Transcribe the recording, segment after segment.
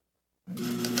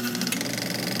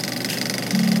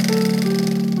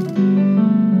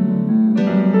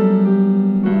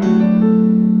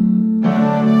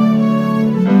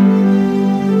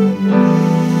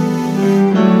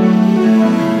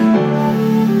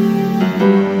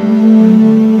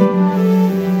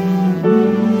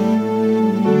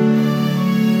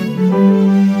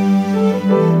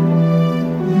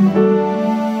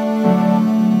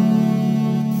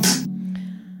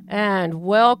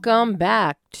welcome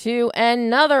back to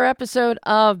another episode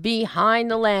of Behind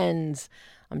the Lens.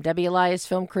 I'm Debbie Elias,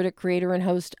 film critic, creator, and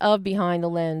host of Behind the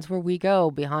Lens, where we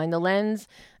go behind the lens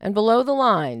and below the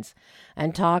lines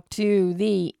and talk to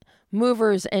the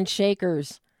movers and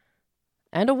shakers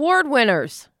and award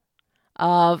winners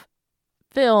of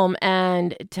film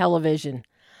and television.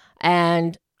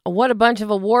 And what a bunch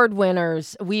of award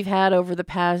winners we've had over the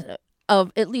past,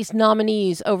 of at least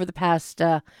nominees over the past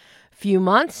few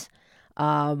months.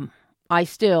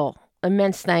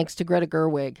 Immense thanks to Greta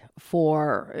Gerwig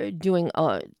for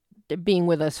being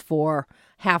with us for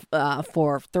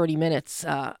 30 minutes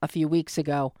a few weeks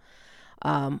ago.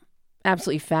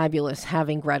 Absolutely fabulous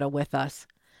having Greta with us.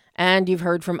 And you've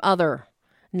heard from other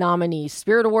nominees,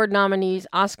 Spirit Award nominees,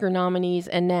 Oscar nominees,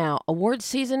 and now award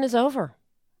season is over.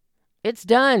 It's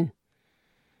done.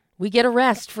 We get a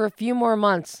rest for a few more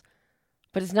months.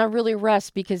 But it's not really a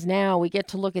rest because now we get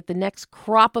to look at the next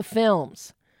crop of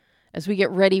films as we get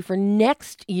ready for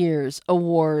next year's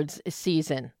awards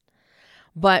season.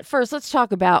 But first, let's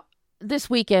talk about this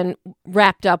weekend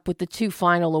wrapped up with the two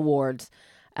final awards.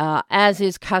 As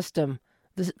is custom,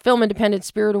 the Film Independent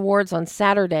Spirit Awards on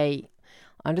Saturday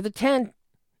under the tent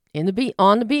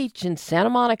on the beach in Santa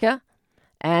Monica.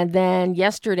 And then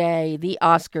yesterday, the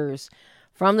Oscars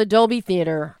from the Dolby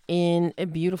Theater in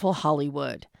beautiful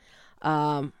Hollywood.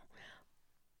 In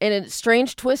a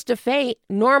strange twist of fate,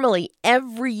 normally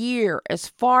every year as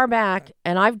far back,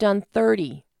 and I've done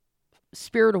 30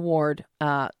 Spirit Award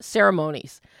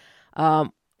ceremonies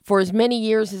for as many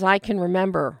years as I can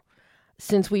remember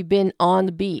since we've been on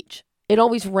the beach. It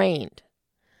always rained.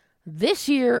 This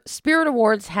year, Spirit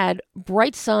Awards had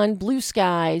bright sun, blue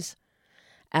skies,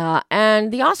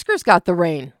 and the Oscars got the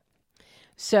rain.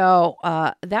 So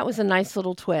that was a nice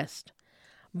little twist.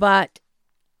 But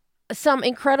some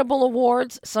incredible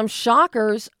awards, some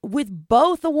shockers with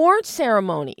both award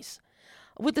ceremonies.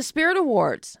 With the Spirit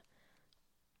Awards,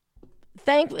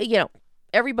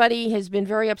 everybody has been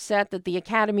very upset that the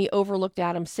Academy overlooked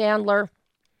Adam Sandler.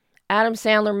 Adam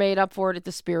Sandler made up for it at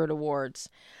the Spirit Awards,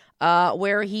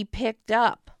 where he picked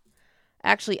up,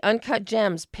 Uncut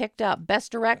Gems picked up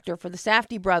Best Director for the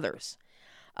Safdie Brothers,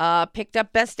 picked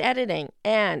up Best Editing,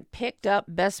 and picked up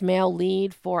Best Male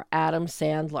Lead for Adam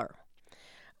Sandler.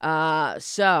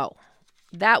 So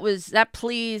that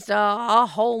pleased a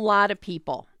whole lot of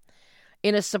people.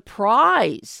 In a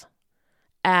surprise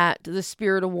at the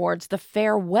Spirit Awards, The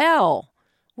Farewell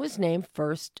was named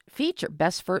First Feature,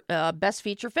 Best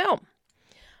Feature Film.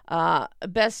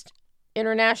 Best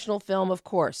International Film, of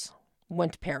course,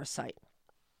 went to Parasite.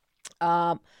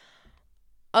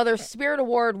 Other Spirit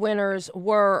Award winners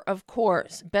were, of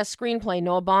course, Best Screenplay,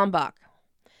 Noah Baumbach.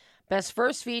 Best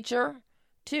First Feature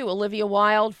to Olivia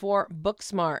Wilde for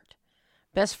Booksmart.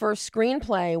 Best First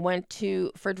Screenplay went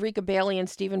to Frederica Bailey and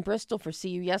Stephen Bristol for See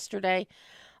You Yesterday.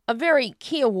 A very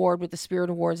key award with the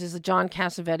Spirit Awards is the John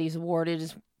Cassavetes Award. It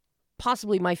is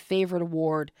possibly my favorite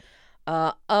award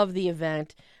of the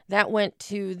event. That went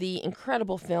to the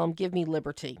incredible film Give Me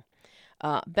Liberty.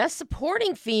 Best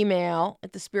Supporting Female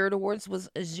at the Spirit Awards was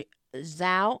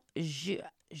Zhao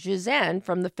Zhen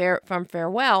from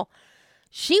Farewell.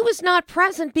 She was not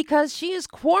present because she is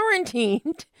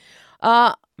quarantined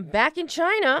back in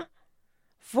China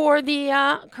for the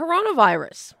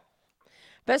coronavirus.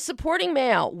 Best Supporting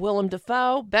Male, Willem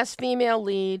Dafoe. Best Female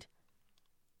Lead.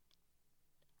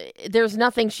 There's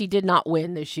nothing she did not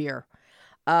win this year.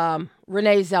 Renee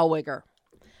Zellweger.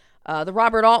 The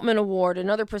Robert Altman Award,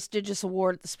 another prestigious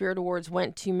award at the Spirit Awards,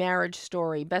 went to Marriage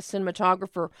Story. Best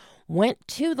Cinematographer went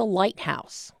to The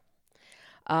Lighthouse.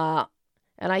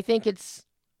 And I think it's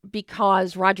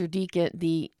because Roger Deakins,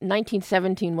 the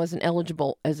 1917, wasn't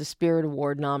eligible as a Spirit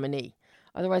Award nominee.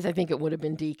 Otherwise, I think it would have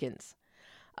been Deakins.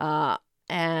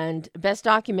 And Best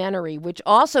Documentary, which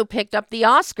also picked up the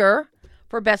Oscar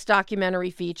for Best Documentary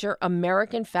Feature,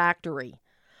 American Factory.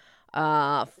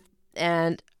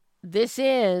 And this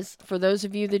is, for those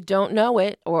of you that don't know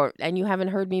it, and you haven't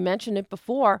heard me mention it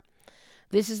before,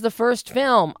 this is the first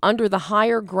film under the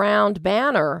Higher Ground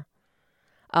banner.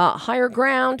 Higher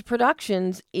Ground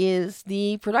Productions is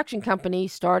the production company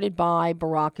started by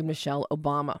Barack and Michelle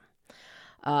Obama.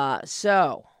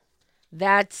 So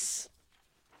that's,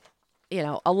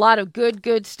 a lot of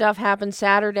good stuff happened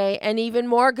Saturday, and even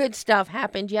more good stuff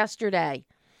happened yesterday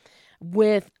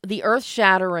with the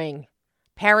earth-shattering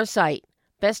Parasite.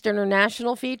 Best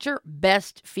International Feature,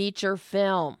 Best Feature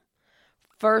Film.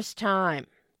 First time.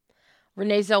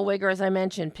 Renee Zellweger, as I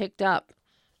mentioned, picked up,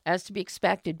 as to be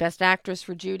expected, Best Actress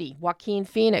for Judy. Joaquin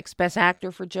Phoenix, Best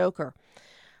Actor for Joker.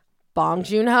 Bong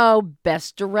Joon-ho,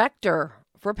 Best Director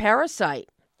for Parasite.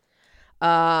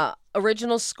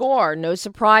 Original score, no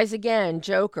surprise again,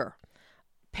 Joker.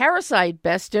 Parasite,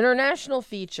 Best International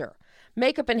Feature.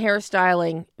 Makeup and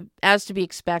hairstyling, as to be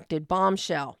expected,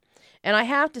 Bombshell. And I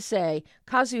have to say,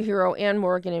 Kazuhiro, Ann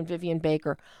Morgan, and Vivian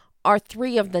Baker are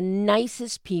three of the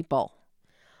nicest people.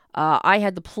 I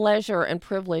had the pleasure and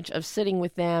privilege of sitting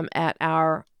with them at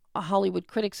our Hollywood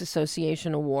Critics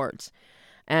Association Awards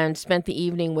and spent the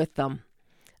evening with them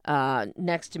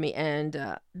next to me.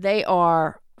 And they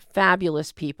are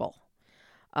fabulous people.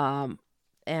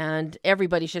 And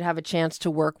everybody should have a chance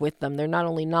to work with them. They're not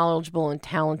only knowledgeable and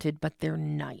talented, but they're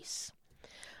nice.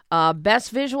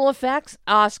 Best Visual Effects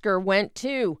Oscar went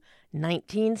to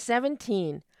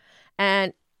 1917.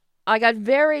 And I got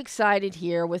very excited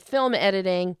here with film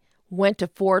editing, went to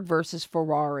Ford versus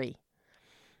Ferrari.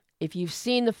 If you've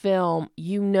seen the film,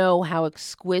 you know how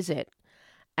exquisite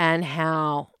and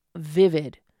how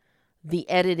vivid the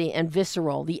editing and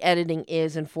visceral the editing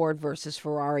is in Ford versus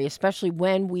Ferrari, especially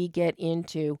when we get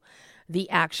into the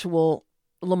actual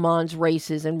Le Mans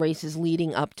races and races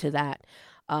leading up to that.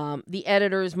 The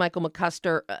editors, Michael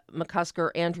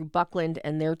McCusker, Andrew Buckland,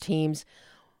 and their teams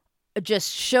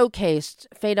just showcased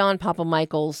Phaedon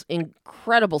Papamichael's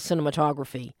incredible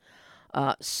cinematography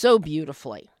so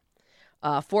beautifully.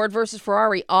 Ford versus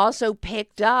Ferrari also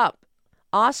picked up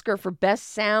Oscar for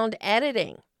Best Sound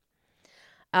Editing.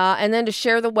 And then to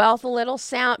share the wealth a little,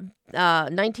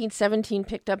 1917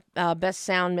 picked up Best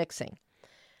Sound Mixing.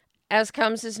 As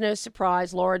comes as no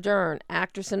surprise, Laura Dern,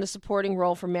 actress in a supporting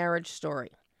role for Marriage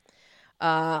Story.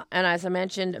 And as I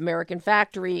mentioned, American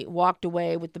Factory walked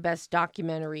away with the Best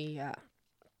Documentary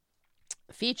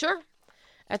Feature.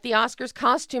 At the Oscars,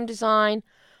 costume design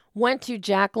went to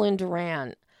Jacqueline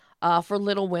Duran for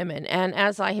Little Women. And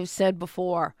as I have said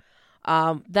before,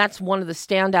 that's one of the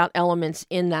standout elements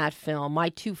in that film. My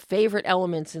two favorite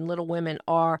elements in Little Women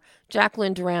are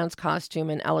Jacqueline Duran's costume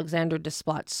and Alexander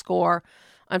Desplat's score.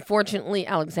 Unfortunately,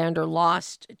 Alexander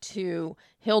lost to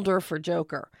Hildur for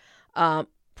Joker.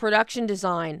 Production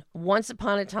design, Once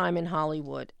Upon a Time in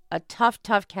Hollywood. A tough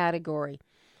category.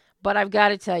 But I've got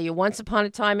to tell you, Once Upon a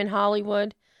Time in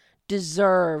Hollywood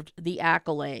deserved the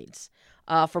accolades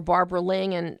for Barbara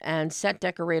Ling and set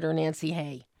decorator Nancy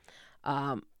Hay.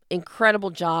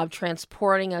 Incredible job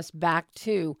transporting us back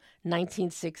to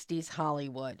 1960s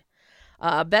Hollywood.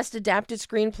 Best Adapted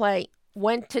Screenplay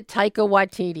went to Taika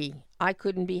Waititi. I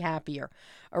couldn't be happier.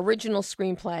 Original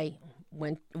Screenplay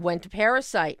went to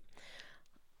Parasite.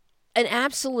 An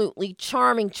absolutely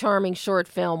charming short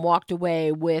film walked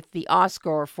away with the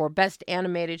Oscar for Best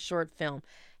Animated Short Film.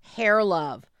 Hair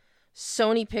Love.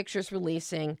 Sony Pictures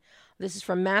releasing. This is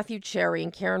from Matthew Cherry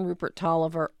and Karen Rupert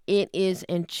Tolliver. It is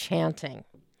enchanting.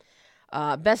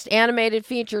 Best Animated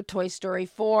Feature, Toy Story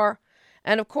 4.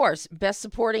 And of course, Best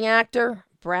Supporting Actor,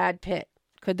 Brad Pitt.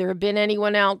 Could there have been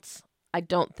anyone else? I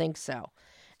don't think so.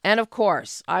 And of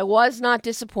course, I was not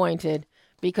disappointed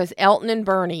because Elton and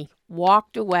Bernie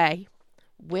walked away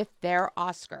with their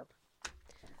Oscar.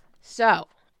 So,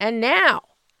 and now,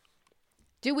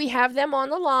 do we have them on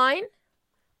the line?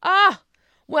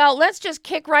 Well, let's just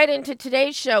kick right into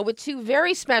today's show with two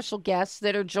very special guests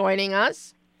that are joining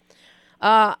us.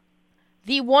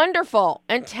 The wonderful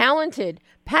and talented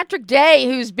Patrick Day,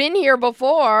 who's been here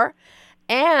before,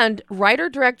 and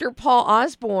writer-director Paul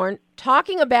Osborne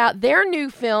talking about their new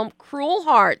film, Cruel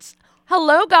Hearts.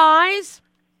 Hello, guys.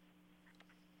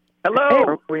 Hello. Hey,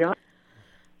 are we on?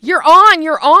 You're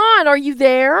on. Are you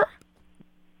there?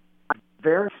 I'm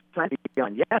very excited to be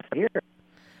on. Yes, I'm here.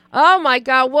 Oh, my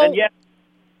God. Well, And yes,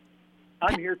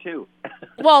 I'm here too.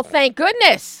 well, thank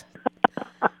goodness.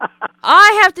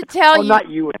 I have to tell Oh, you. not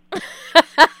you.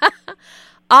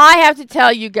 I have to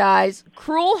tell you guys,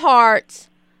 Cruel Hearts,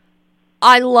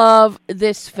 I love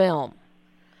this film.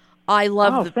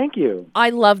 Thank you.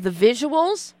 I love the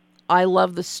visuals. I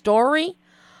love the story.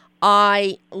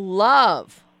 I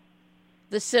love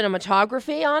the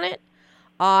cinematography on it.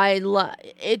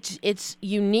 It's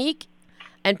unique.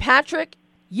 And Patrick,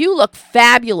 you look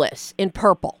fabulous in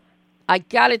purple. I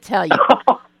got to tell you.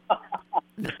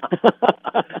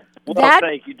 Well,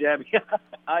 thank you, Debbie.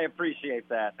 I appreciate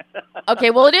that. Okay,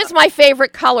 well, it is my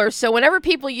favorite color, so whenever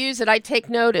people use it, I take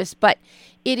notice. But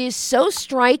it is so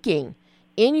striking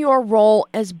in your role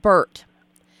as Bert.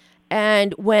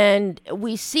 And when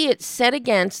we see it set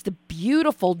against the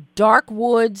beautiful dark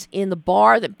woods in the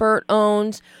bar that Bert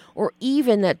owns, or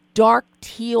even that dark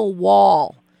teal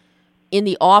wall in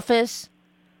the office,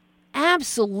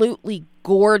 absolutely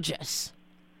gorgeous.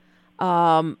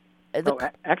 Excellent.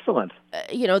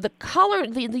 The color,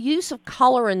 the use of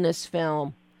color in this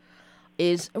film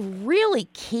is really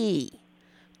key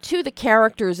to the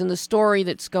characters and the story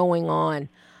that's going on.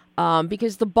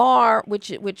 because the bar,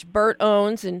 which Bert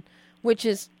owns, and which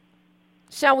is,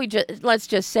 let's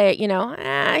just say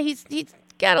it, he's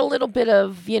got a little bit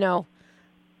of,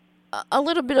 a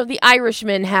little bit of the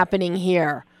Irishman happening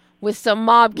here with some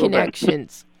mob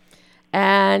connections.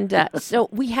 And so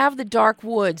we have the dark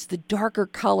woods, the darker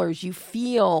colors you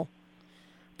feel,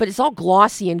 but it's all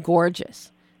glossy and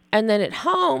gorgeous. And then at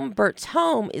home, Bert's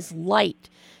home is light.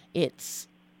 It's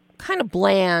kind of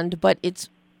bland, but it's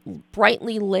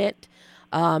brightly lit.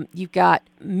 You've got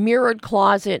mirrored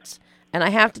closets. And I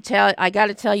got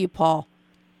to tell you, Paul,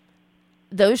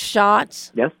 those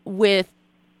shots with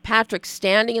Patrick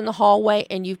standing in the hallway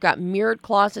and you've got mirrored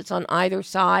closets on either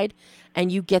side and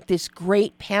you get this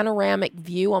great panoramic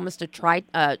view, almost a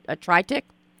triptych.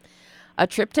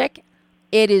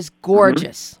 It is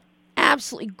gorgeous.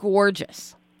 Absolutely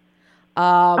gorgeous.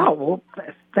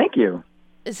 Thank you.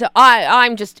 So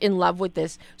I'm just in love with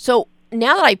this. So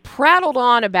now that I prattled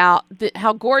on about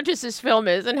how gorgeous this film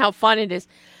is and how fun it is,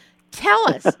 tell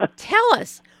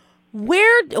us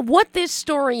what this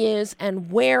story is and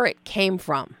where it came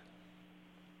from.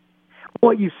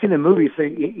 Well, you've seen the movie, so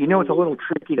you know it's a little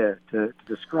tricky to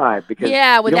describe because you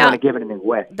don't want to give it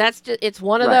away. It's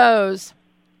one of those.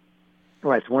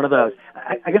 Right, it's one of those.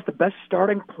 I guess the best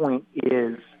starting point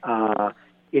is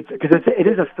it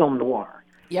is a film noir.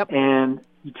 Yep. And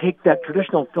you take that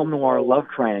traditional film noir love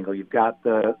triangle. You've got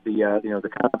the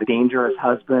kind of the dangerous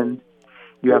husband.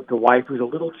 You have the wife who's a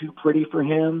little too pretty for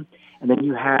him, and then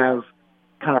you have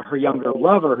kind of her younger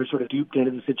lover who's sort of duped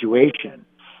into the situation.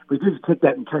 We just take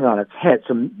that and turn it on its head.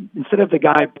 So instead of the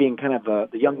guy being kind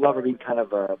of the young lover being kind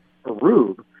of a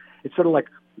rube, it's sort of like,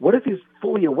 what if he's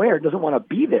fully aware, doesn't want to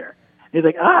be there? And he's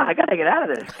like, I got to get out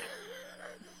of this.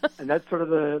 And that's sort of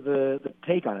the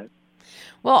take on it.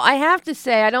 Well, I have to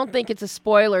say, I don't think it's a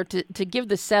spoiler to give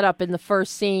the setup in the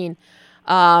first scene.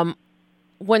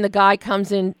 When the guy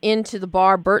comes into the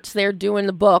bar, Bert's there doing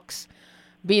the books,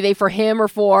 be they for him or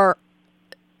for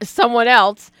someone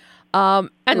else. And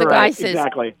the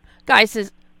guy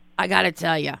says, I got to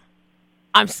tell you,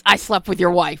 I slept with your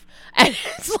wife. And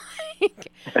it's like,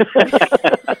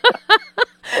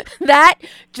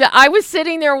 I was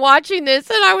sitting there watching this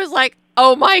and I was like,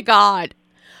 oh my God.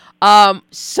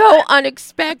 So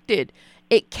unexpected.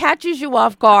 It catches you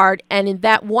off guard. And in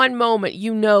that one moment,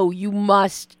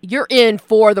 you're in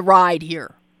for the ride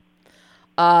here.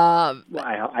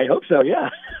 I hope so. Yeah.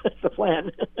 That's the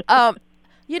plan.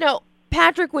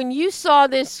 Patrick, when you saw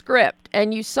this script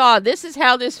and you saw this is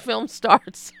how this film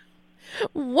starts,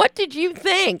 what did you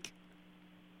think?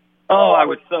 Oh, I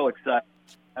was so excited.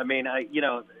 I mean,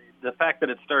 the fact that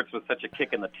it starts with such a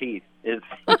kick in the teeth is,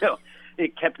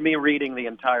 it kept me reading the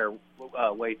entire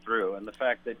way through. And the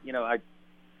fact that,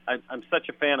 I'm such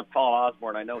a fan of Paul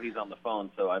Osborne. I know he's on the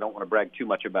phone, so I don't want to brag too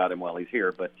much about him while he's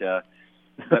here. But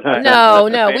no,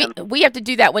 we have to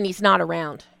do that when he's not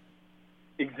around.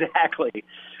 Exactly.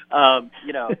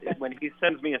 When he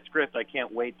sends me a script, I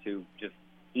can't wait to just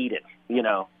eat it.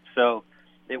 So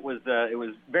it was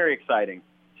very exciting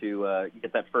to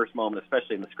get that first moment,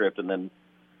 especially in the script, and then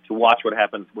to watch what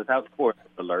happens without spoiler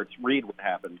alerts, read what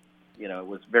happened. It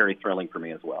was very thrilling for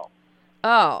me as well.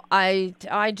 Oh, and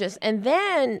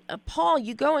then Paul,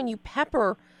 you go and you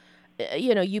pepper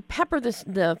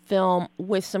the film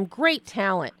with some great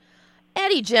talent.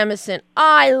 Eddie Jemison,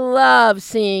 I love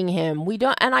seeing him.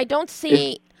 I don't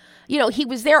see, he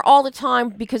was there all the time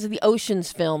because of the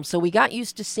Ocean's film, so we got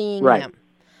used to seeing him.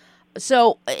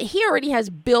 So he already has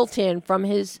built in from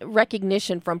his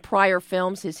recognition from prior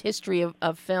films, his history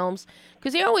of films,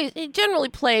 because he generally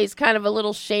plays kind of a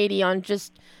little shady on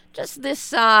just this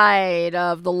side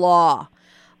of the law.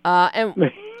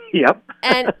 Yep.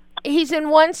 And he's in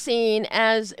one scene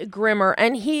as Grimmer,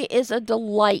 and he is a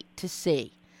delight to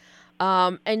see.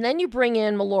 And then you bring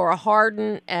in Melora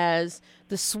Hardin as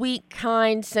the sweet,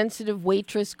 kind, sensitive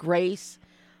waitress, Grace.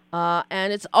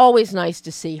 And it's always nice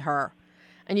to see her.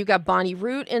 And you've got Bonnie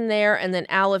Root in there, and then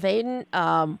Alev Aden.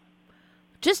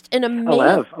 Just an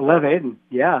amazing... Alev Aden,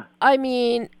 yeah. I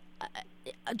mean,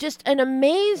 just an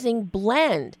amazing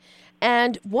blend.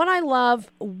 And what I love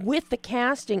with the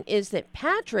casting is that,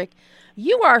 Patrick,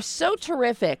 you are so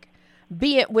terrific,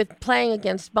 be it with playing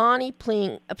against Bonnie,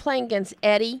 playing against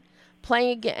Eddie,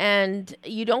 and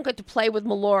you don't get to play with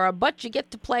Melora, but you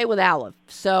get to play with Alev.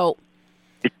 So...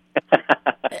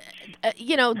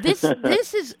 this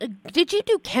is. Did you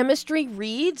do chemistry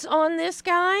reads on this,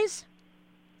 guys?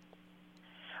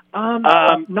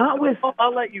 Not with.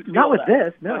 I'll let you. Not with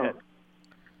this. No.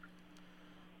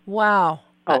 Wow.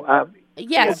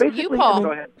 Yes, you, Paul.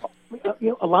 Go ahead.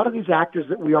 A lot of these actors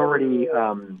that we already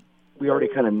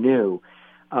kind of knew.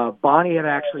 Bonnie had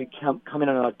actually come in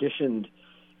and auditioned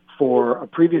for a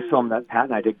previous film that Pat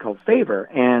and I did called Favor,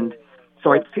 and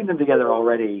so I'd seen them together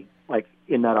already, like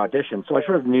in that audition. So I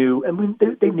sort of knew, and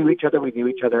they knew each other. We knew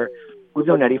each other. We've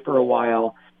known Eddie for a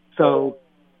while. So,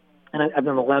 and I've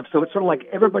known the Lev. So it's sort of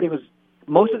like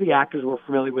most of the actors were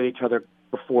familiar with each other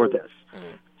before this,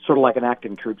 sort of like an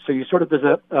acting troupe. So you sort of,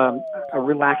 there's a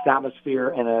relaxed atmosphere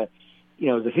and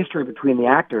the history between the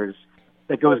actors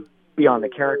that goes beyond the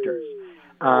characters.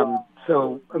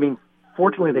 So, I mean,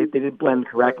 fortunately, they did blend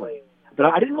correctly. But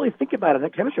I didn't really think about it in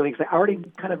chemistry because I already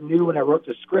kind of knew when I wrote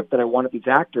the script that I wanted these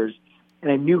actors,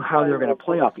 and I knew how they were going to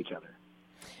play off each other.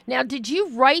 Now, did you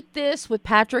write this with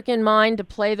Patrick in mind to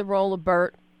play the role of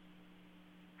Bert?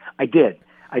 I did.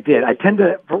 I tend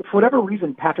to, for whatever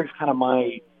reason, Patrick's kind of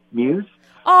my muse.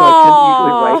 Oh. So I tend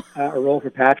to usually write a role for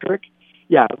Patrick.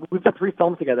 Yeah, we've done 3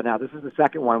 films together now. This is the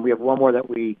second one. We have one more that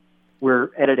we're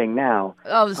editing now.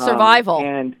 Oh, the Survival.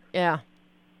 And yeah.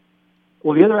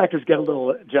 Well, the other actors get a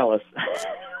little jealous.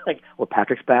 Like, well,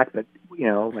 Patrick's back, but,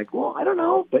 like, well, I don't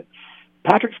know. But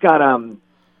Patrick's sort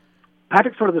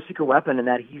of the secret weapon in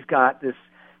that he's got this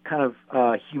kind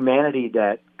of humanity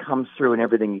that comes through in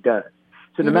everything he does.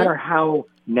 So no matter how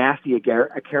nasty a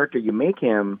character you make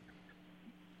him,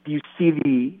 you see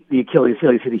the Achilles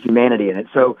heel, you see the humanity in it.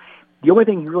 So the only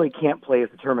thing you really can't play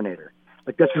is the Terminator.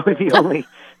 Like, that's really the only,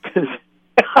 because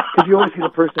you always see the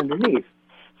person underneath.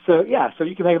 So, yeah, so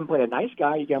you can make him play a nice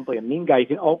guy, you can play a mean guy,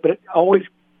 but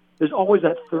there's always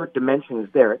that third dimension is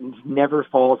there. It never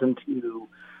falls into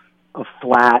a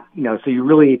flat, so you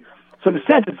really, so in a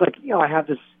sense, it's like, I have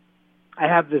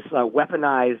this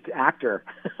weaponized actor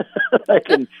that I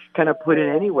can kind of put in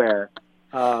anywhere,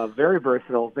 very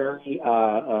versatile, very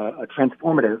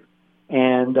transformative,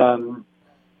 and so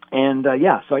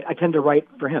I tend to write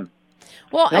for him.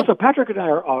 Well, and also, Patrick and I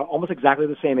are almost exactly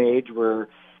the same age. We're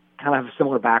kind of have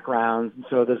similar backgrounds, and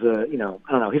so there's I don't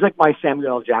know. He's like my Samuel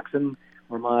L. Jackson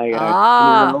or my,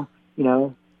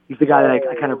 he's the guy that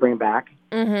I kind of bring back.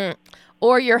 Mm-hmm.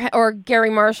 Or Gary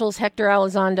Marshall's Hector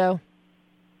Elizondo.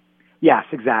 Yes,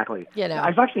 exactly.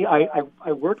 I've actually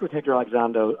I worked with Hector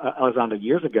Elizondo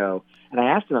years ago, and I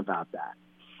asked him about that,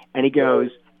 and he goes,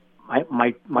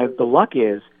 the luck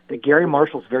is that Gary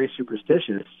Marshall's very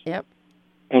superstitious. Yep.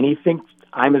 And he thinks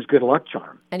I'm his good luck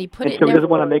charm. And he so he doesn't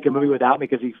want to make a movie without me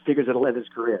because he figures it'll end his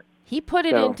career. He put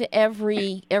it into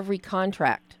every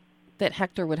contract that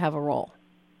Hector would have a role.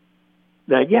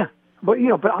 Yeah. But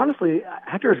honestly,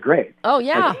 Hector is great. Oh,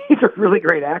 yeah. He's a really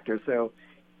great actor. So,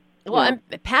 well,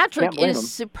 and Patrick is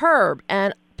superb.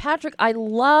 And Patrick, I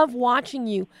love watching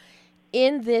you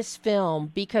in this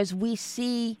film because we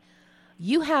see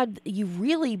you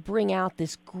really bring out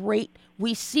this great.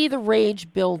 We see the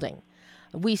rage building.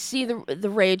 We see the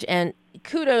rage, and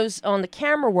kudos on the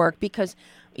camera work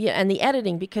and the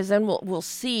editing, because then we'll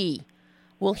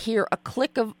hear a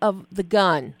click of the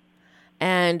gun,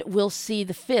 and we'll see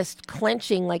the fist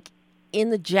clenching like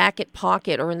in the jacket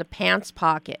pocket or in the pants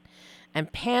pocket,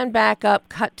 and pan back up,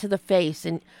 cut to the face,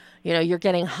 and you're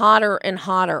getting hotter and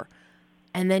hotter,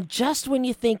 and then just when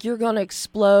you think you're going to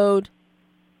explode,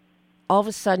 all of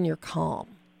a sudden you're calm,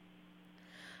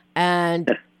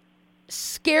 and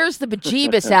scares the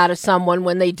bejeebus out of someone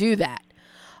when they do that.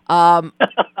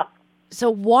 So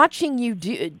watching you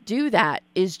do that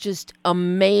is just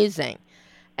amazing.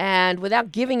 And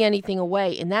without giving anything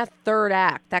away, in that third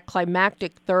act, that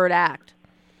climactic third act,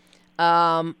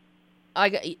 when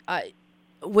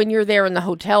you're there in the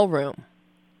hotel room,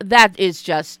 that is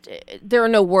just, there are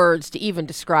no words to even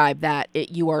describe that.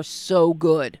 You are so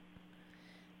good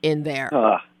in there.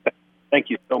 Thank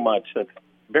you so much. That's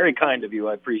very kind of you.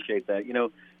 I appreciate that.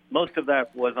 Most of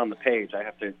that was on the page. I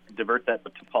have to divert that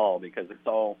to Paul because it's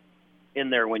all in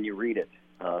there when you read it.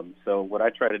 So what I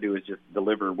try to do is just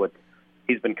deliver what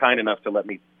he's been kind enough to let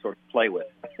me sort of play with.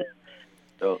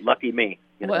 So lucky me.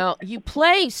 Well, you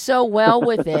play so well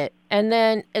with it. And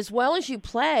then as well as you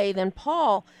play, then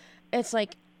Paul, it's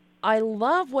like, I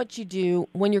love what you do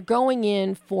when you're going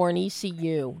in for an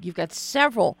ECU. You've got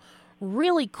several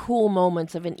really cool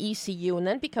moments of an ECU, and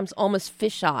then it becomes almost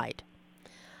fish-eyed.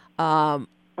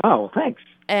 Thanks.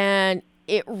 And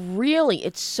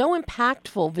it's so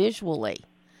impactful visually,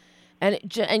 and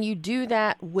you do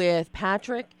that with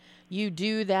Patrick. You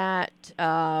do that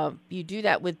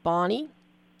with Bonnie,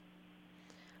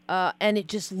 and it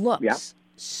just looks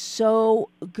so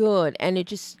good, and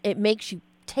it makes you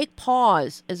take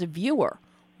pause as a viewer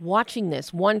watching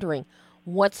this, wondering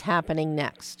what's happening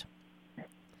next.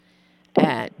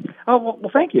 And well,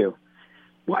 thank you.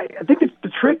 Well, I think the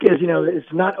trick is,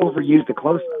 it's not overuse the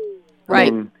close-up. Right.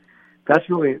 I mean, That's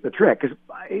really the trick, because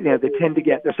they tend to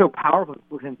they're so powerful,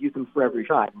 people tend to use them for every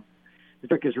shot. The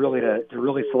trick is really to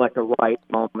really select the right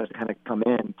moment to kind of come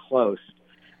in close.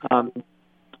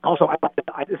 Also,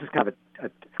 this is kind of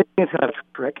it's kind of a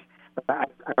trick. I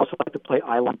also like to play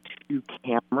eyeline to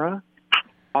camera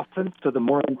often, so the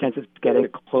more intense it's getting, the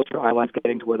closer eyeline's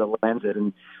getting to where the lens is.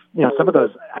 And some of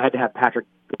those I had to have Patrick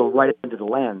go right into the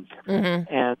lens.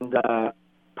 Mm-hmm. And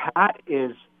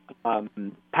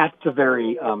Pat's a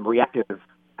very reactive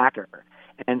actor,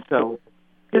 and so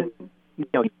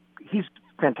he's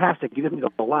fantastic. He doesn't need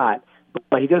a lot,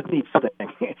 but he does need something,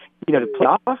 to play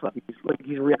off of.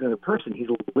 He's a reactive person. He's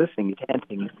listening, he's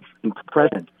attentive, he's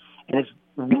present, and it's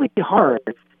really hard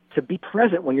to be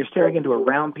present when you're staring into a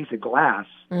round piece of glass,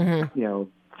 3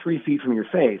 feet from your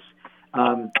face.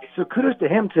 So kudos to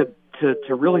him to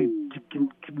really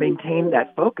maintain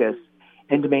that focus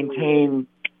and to maintain,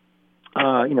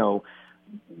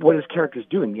 what his character's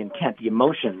doing, the intent, the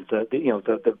emotions,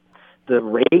 the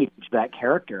rage of that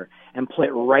character, and play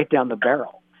it right down the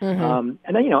barrel. Mm-hmm.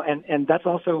 And then, and that's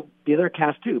also the other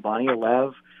cast too. Bonnie and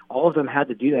Lev, all of them had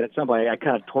to do that at some point. I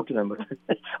kind of tortured them with,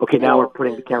 okay, now we're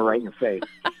putting the camera right in your face.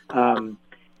 But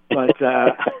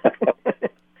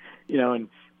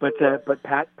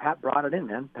Pat brought it in,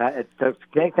 man. Pat,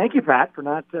 thank you, Pat, for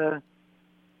not for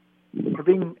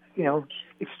being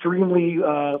extremely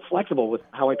flexible with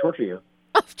how I torture you.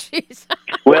 Oh, jeez.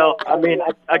 Well, I mean,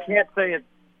 I can't say it.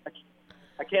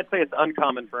 I can't say it's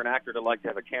uncommon for an actor to like to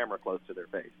have a camera close to their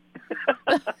face.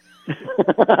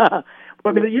 But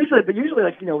I mean, usually, we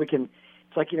can.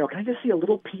 It's like, can I just see a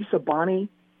little piece of Bonnie?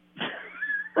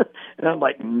 And I'm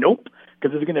like, nope,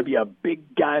 because there's going to be a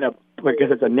big guy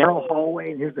because it's a narrow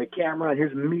hallway, and here's the camera, and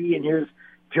here's me, and here's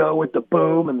Joe with the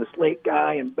boom, and the slate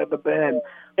guy, and blah, blah, blah, and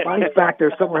Bonnie's back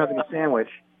there somewhere having a sandwich.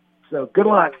 So good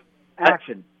luck,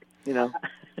 action.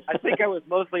 I think I was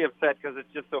mostly upset because it's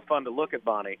just so fun to look at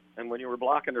Bonnie, and when you were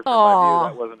blocking her from my view,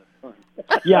 that wasn't as fun.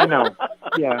 Yeah, I know.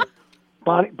 Yeah,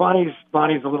 Bonnie's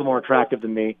a little more attractive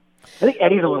than me. I think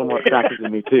Eddie's a little more attractive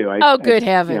than me too. Good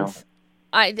heavens!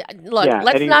 Look. Yeah,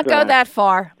 let's Eddie's, not go that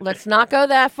far. Let's not go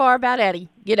that far about Eddie.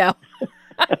 I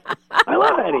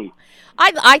love Eddie.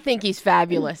 I think he's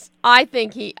fabulous. I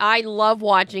love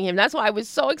watching him. That's why I was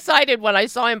so excited when I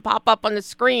saw him pop up on the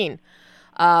screen.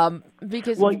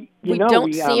 Because we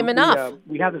don't see him enough.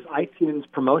 We have this iTunes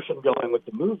promotion going with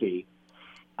the movie,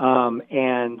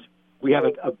 and we have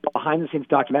a behind-the-scenes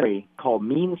documentary called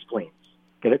Mean Spleens.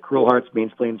 Get it? Cruel Hearts,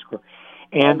 Mean Spleens.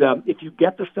 And if you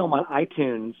get the film on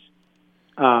iTunes,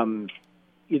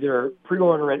 either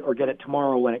pre-order it or get it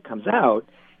tomorrow when it comes out,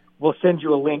 we'll send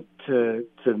you a link to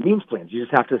Mean Spleens. You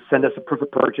just have to send us a proof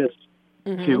of purchase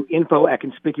to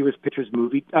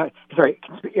info@conspicuouspicturesmovie.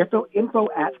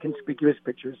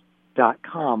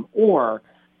 info@conspicuouspictures.com or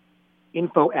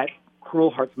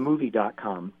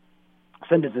info@cruelheartsmovie.com.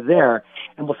 Send it to there,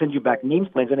 and we'll send you back Mean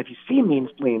Spleens. And if you see Mean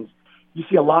Spleens, you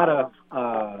see a lot of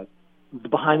the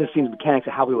behind-the-scenes mechanics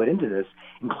of how we went into this,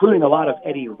 including a lot of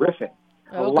Eddie riffing.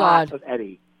 God. Of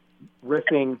Eddie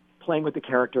riffing, playing with the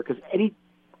character, because Eddie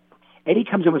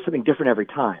comes in with something different every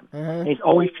time. And he's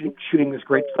always shooting this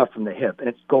great stuff from the hip, and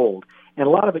it's gold. And a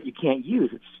lot of it you can't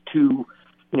use. It's too,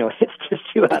 it's just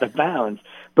too out of bounds.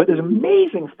 But there's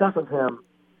amazing stuff of him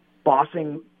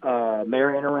bossing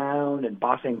Marion around and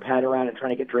bossing Pat around and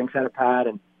trying to get drinks out of Pat,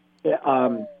 and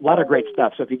a lot of great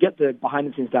stuff. So if you get the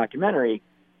behind-the-scenes documentary,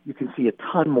 you can see a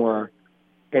ton more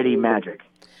Eddie magic.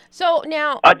 So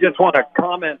now, I just want to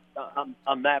comment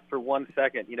on that for 1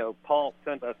 second. Paul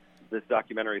sent us this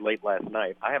documentary late last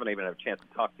night. I haven't even had a chance to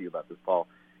talk to you about this, Paul.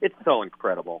 It's so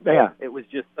incredible. Yeah. It was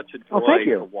just such a joy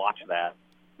to watch that.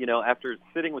 After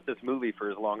sitting with this movie for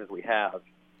as long as we have,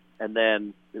 and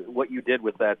then what you did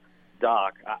with that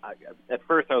doc, at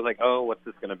first I was like, oh, what's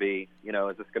this going to be?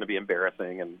 Is this going to be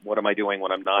embarrassing? And what am I doing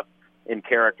when I'm not in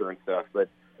character and stuff? But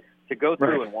to go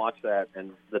through and watch that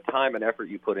and the time and effort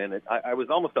you put in it, I was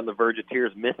almost on the verge of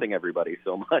tears missing everybody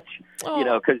so much,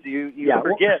 because you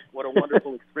forget what a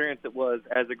wonderful experience it was,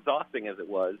 as exhausting as it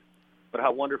was, but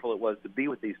how wonderful it was to be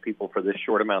with these people for this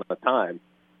short amount of time.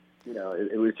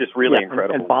 It was just really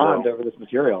incredible. And bond over this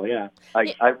material, yeah.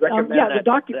 I recommend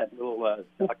that little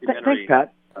documentary.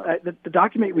 Thanks, Pat. The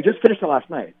documentary, we just finished it last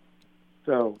night.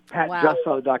 So Pat just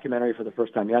saw the documentary for the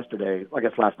first time yesterday. I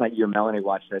guess last night you and Melanie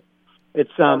watched it. I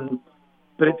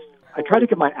try to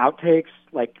get my outtakes,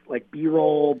 like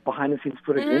B-roll, behind-the-scenes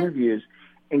footage, interviews,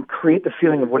 and create the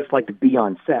feeling of what it's like to be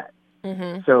on set.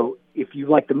 So if you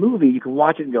like the movie, you can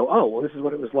watch it and go, oh, well, this is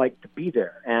what it was like to be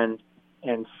there, and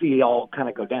see it all kind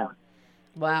of go down.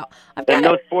 Wow. And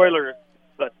no spoilers,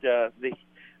 but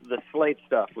the slate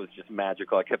stuff was just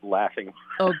magical. I kept laughing.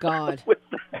 Oh God. with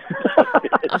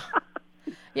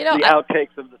You know, the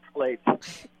outtakes of the slate.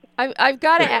 I've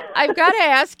got to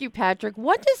ask you, Patrick,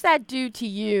 what does that do to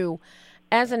you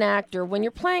as an actor when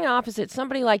you're playing opposite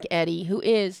somebody like Eddie,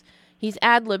 he's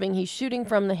ad-libbing, he's shooting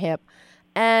from the hip,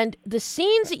 and the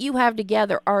scenes that you have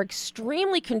together are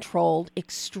extremely controlled,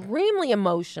 extremely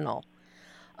emotional.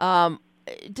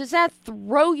 Does that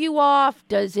throw you off?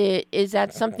 Is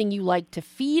that something you like to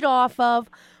feed off of?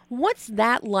 What's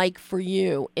that like for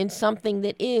you in something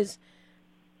that is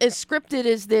as scripted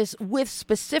as this with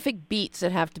specific beats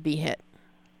that have to be hit?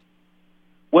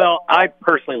 Well, I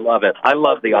personally love it. I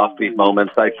love the offbeat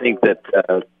moments. I think that,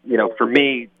 for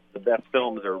me, the best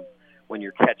films are when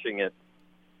you're catching it,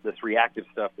 this reactive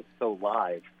stuff that's so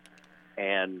live,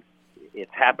 and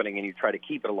it's happening, and you try to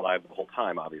keep it alive the whole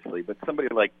time, obviously. But somebody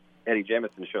like Eddie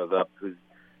Jemison shows up, who's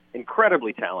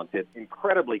incredibly talented,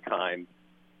 incredibly kind,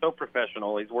 so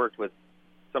professional. He's worked with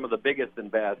some of the biggest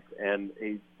and best, and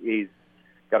he's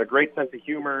got a great sense of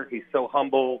humor. He's so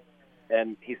humble,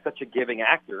 and he's such a giving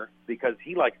actor because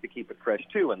he likes to keep it fresh,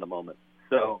 too, in the moment.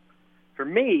 So for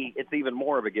me, it's even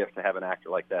more of a gift to have an actor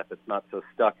like that that's not so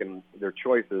stuck in their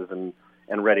choices and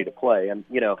ready to play. And,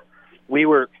 we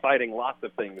were fighting lots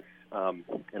of things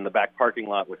in the back parking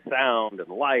lot with sound and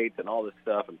light and all this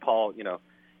stuff. And Paul,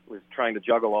 was trying to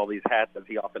juggle all these hats as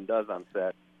he often does on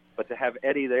set. But to have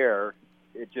Eddie there,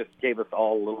 it just gave us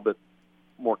all a little bit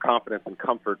more confidence and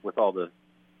comfort with all the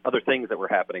other things that were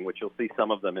happening, which you'll see some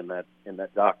of them in that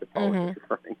doc that Paul was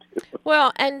referring to.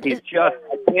 Well, and I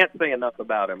can't say enough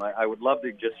about him. I would love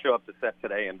to just show up to set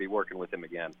today and be working with him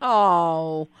again.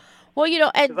 Oh, well,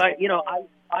 and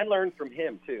I learned from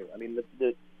him too. I mean,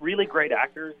 the really great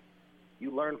actors,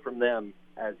 you learn from them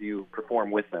as you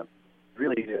perform with them. You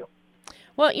really do.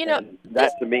 Well, and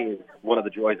that to me is one of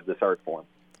the joys of this art form.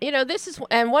 This is,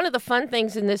 and one of the fun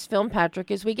things in this film,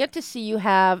 Patrick, is we get to see you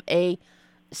have a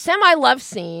semi-love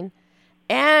scene,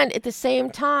 and at the same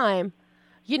time,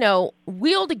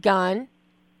 wield a gun,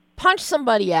 punch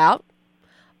somebody out.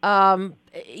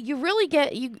 You really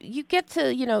get you get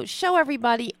to show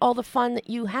everybody all the fun that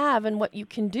you have and what you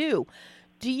can do.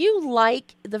 Do you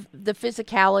like the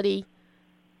physicality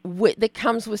that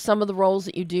comes with some of the roles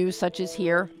that you do, such as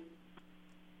here?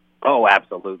 Oh,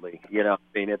 absolutely.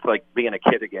 It's like being a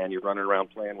kid again. You're running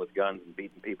around playing with guns and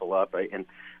beating people up, right? And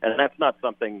that's not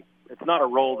something. It's not a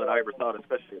role that I ever thought,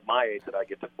 especially at my age, that I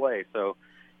get to play. So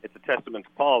it's a testament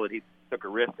to Paul that he took a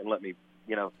risk and let me,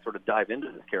 sort of dive into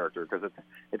this character, because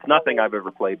it's nothing I've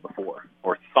ever played before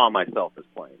or saw myself as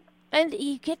playing. And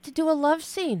you get to do a love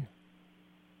scene,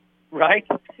 right?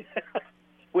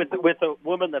 with a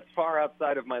woman that's far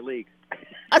outside of my league.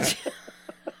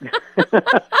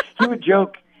 He would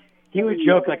joke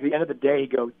like at the end of the day,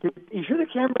 he'd go, "Are you sure the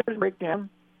camera doesn't break down?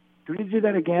 Do we need to do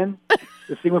that again?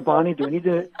 The scene with Bonnie, do we need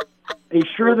to, are you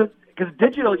sure that, because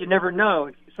digital, you never know.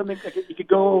 It's something like you could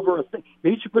go over a thing.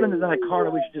 Maybe you should put it in the car,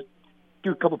 and we should just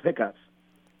do a couple pickups."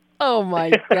 Oh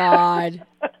my God.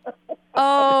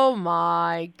 Oh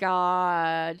my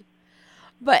God.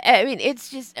 But I mean, it's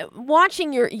just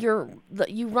watching you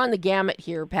run the gamut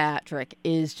here, Patrick,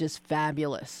 is just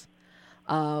fabulous.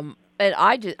 And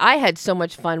I had so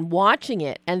much fun watching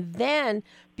it. And then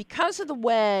because of the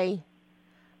way,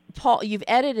 Paul, you've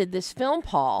edited this film,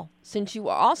 Paul, since you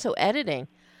are also editing,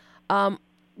 the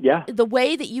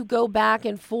way that you go back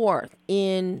and forth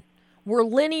we're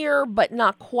linear, but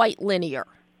not quite linear.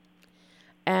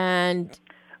 And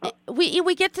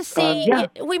we get to see,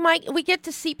 we get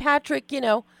to see Patrick,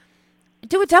 do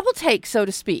a double take, so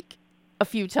to speak, a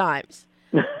few times.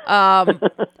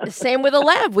 Same with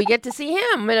Alev. We get to see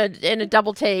him in a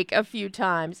double take a few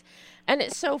times. And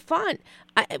it's so fun.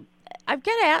 I've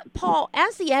got to ask, Paul,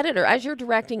 as the editor, as you're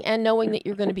directing and knowing that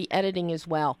you're going to be editing as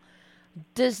well,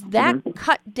 does that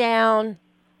cut down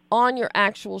on your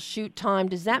actual shoot time?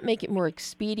 Does that make it more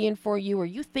expedient for you? Are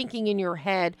you thinking in your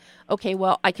head, okay,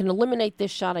 well, I can eliminate this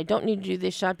shot. I don't need to do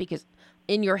this shot, because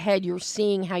in your head you're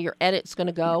seeing how your edit's going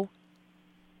to go?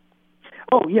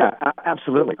 Oh, yeah,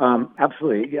 absolutely.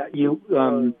 Absolutely. Yeah,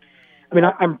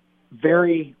 I'm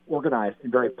very organized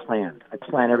and very planned. I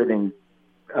plan everything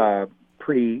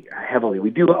pretty heavily. We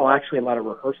do actually a lot of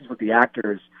rehearsals with the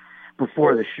actors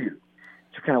before the shoot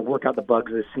to kind of work out the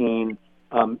bugs of the scene.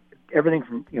 Everything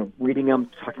from reading them,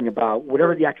 talking about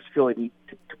whatever the actors feel they need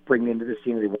to bring into the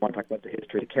scene. They want to talk about the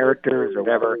history of the characters or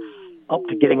whatever, up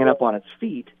to getting it up on its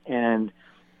feet and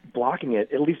blocking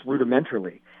it, at least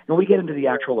rudimentarily. When we get into the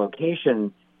actual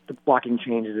location, the blocking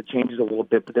changes. It changes a little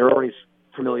bit, but they're always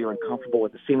familiar and comfortable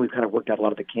with the scene. We've kind of worked out a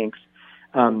lot of the kinks.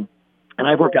 And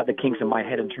I've worked out the kinks in my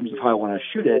head in terms of how I want to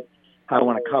shoot it, how I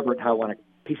want to cover it, how I want to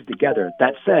piece it together.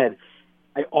 That said,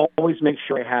 I always make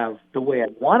sure I have the way I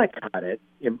want to cut it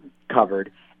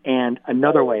covered and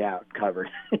another way out covered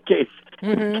in case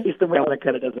the way I want to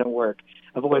cut it doesn't work.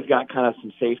 I've always got kind of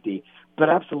some safety. But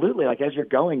absolutely, like as you're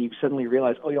going, you suddenly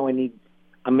realize, oh,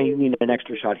 I may need an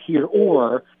extra shot here,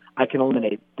 or I can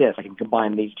eliminate this. I can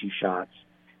combine these two shots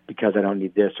because I don't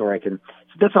need this, or I can.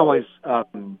 So that's always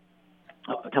kind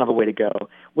of a way to go.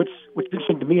 What's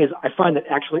interesting to me is I find that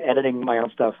actually editing my own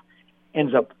stuff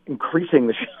ends up increasing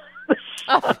the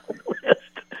shot list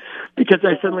because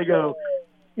I suddenly go,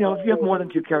 if you have more than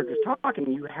two characters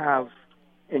talking, you have,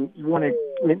 and you want to.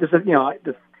 I mean, we're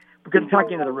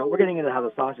getting into how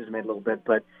the sausage is made a little bit,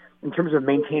 but in terms of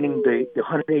maintaining the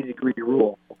 180-degree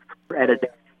rule for editing,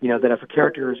 that if a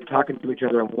character is talking to each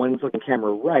other and one's looking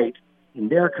camera right in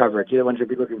their coverage, the other one should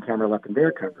be looking camera left in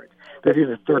their coverage. But if you're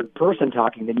the third person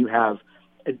talking, then you have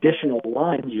additional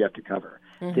lines you have to cover.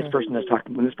 When this person's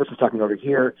talking over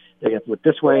here, they have to look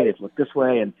this way, they have to look this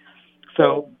way. And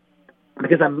so,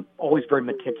 because I'm always very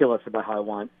meticulous about how I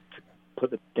want to put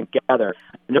the thing together,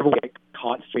 I never get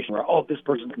caught in a situation where, this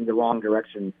person's in the wrong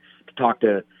direction to talk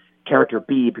to character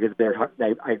B because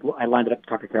I lined it up to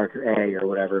talk to character A or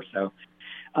whatever. So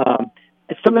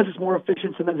sometimes it's more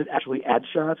efficient. Sometimes it actually adds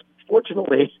shots.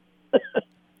 Fortunately,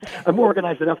 I'm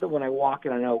organized enough that when I walk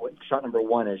and I know what shot number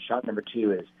 1 is, shot number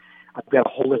 2 is, I've got a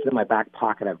whole list in my back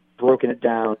pocket. I've broken it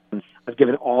down. I've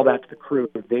given all that to the crew.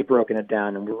 They've broken it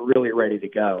down, and we're really ready to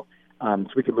go. So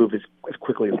we can move as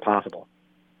quickly as possible.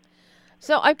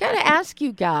 So I've got to ask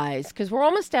you guys, because we're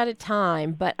almost out of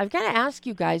time, but I've got to ask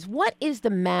you guys, what is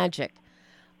the magic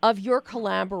of your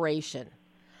collaboration?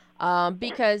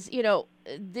 Because,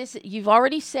 you've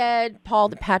already said, Paul,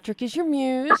 that Patrick is your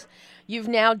muse. You've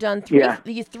now done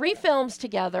three films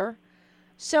together.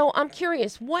 So I'm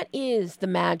curious, what is the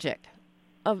magic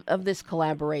of this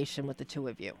collaboration with the two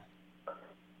of you?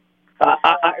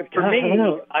 For me,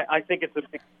 I think it's a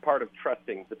big part of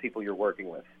trusting the people you're working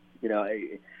with.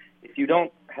 If you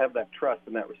don't have that trust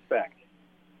and that respect,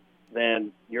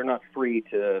 then you're not free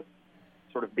to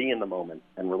sort of be in the moment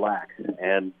and relax.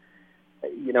 And,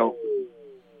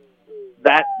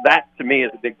 that to me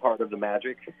is a big part of the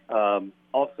magic.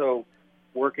 Also,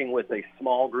 working with a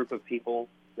small group of people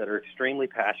that are extremely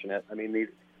passionate. I mean, these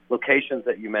locations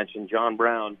that you mentioned, John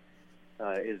Brown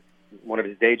is one of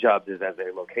his day jobs is as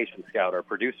a location scout or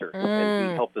producer.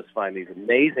 And he helped us find these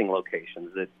amazing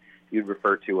locations that you'd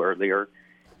referred to earlier.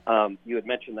 You had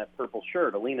mentioned that purple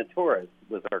shirt. Alina Torres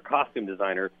was our costume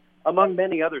designer, among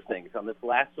many other things. On this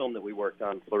last film that we worked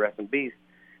on, Fluorescent Beast,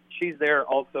 she's there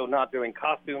also not doing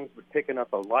costumes, but picking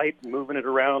up a light and moving it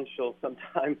around. She'll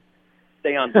sometimes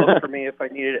stay on book for me if I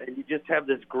need it. And you just have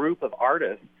this group of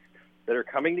artists that are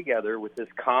coming together with this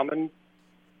common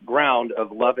ground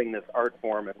of loving this art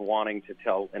form and wanting to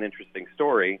tell an interesting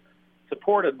story,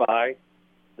 supported by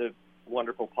the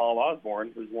wonderful Paul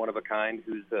Osborne, who's one of a kind,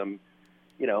 who's a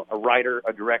writer,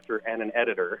 a director, and an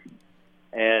editor,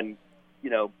 and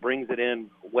brings it in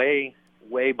way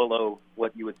below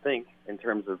what you would think in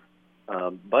terms of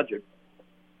budget,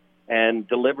 and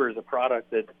delivers a product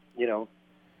that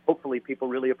hopefully people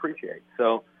really appreciate.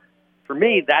 So for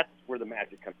me, that's where the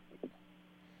magic comes in.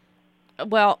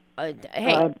 Well,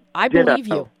 hey, I believe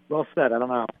you. Well said. I don't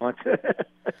know.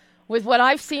 With what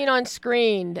I've seen on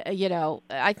screen,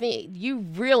 I think you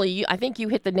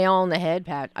hit the nail on the head,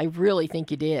 Pat. I really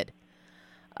think you did.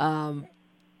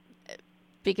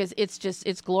 Because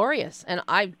it's glorious. And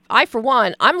I for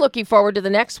one, I'm looking forward to the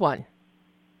next one.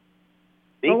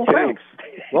 Me too. Thanks.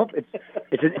 Well, it's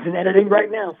in editing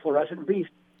right now, Fluorescent Beast.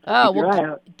 Oh,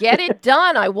 well, get it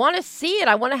done. I want to see it.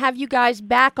 I want to have you guys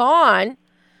back on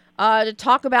to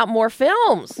talk about more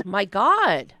films. My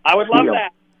God. I would love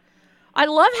that. I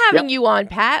love having you on,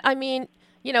 Pat. I mean,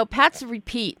 Pat's a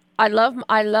repeat. I love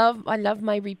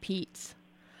my repeats.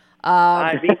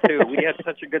 Me too. We had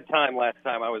such a good time last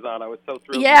time I was on. I was so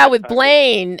thrilled. Yeah, with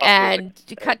Blaine and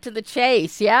to cut to the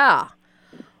chase. Yeah.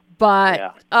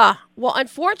 But, well,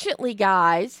 unfortunately,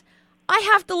 guys, I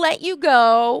have to let you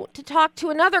go to talk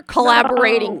to another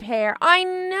collaborating pair. I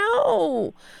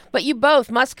know. But you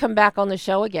both must come back on the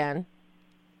show again.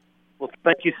 Well,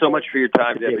 thank you so much for your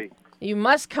time, Debbie. You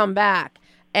must come back.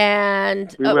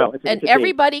 And we will. And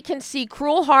everybody can see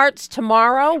Cruel Hearts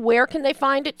tomorrow. Where can they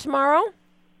find it tomorrow?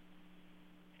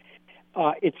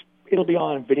 It'll be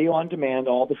on video on demand,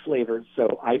 all the flavors.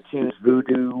 So iTunes,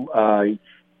 Vudu,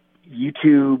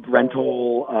 YouTube,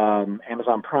 rental,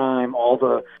 Amazon Prime, all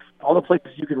the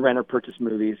places you can rent or purchase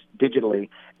movies digitally.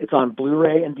 It's on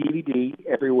Blu-ray and DVD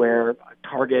everywhere.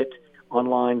 Target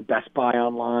online, Best Buy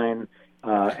online,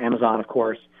 Amazon, of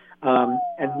course. And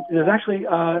there's actually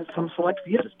some select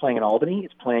theaters. It's playing in Albany.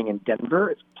 It's playing in Denver.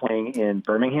 It's playing in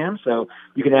Birmingham. So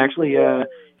you can actually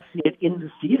see it in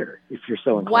the theater if you're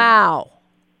so inclined.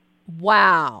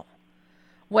 Wow.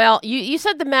 Well, you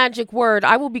said the magic word.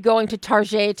 I will be going to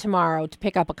Target tomorrow to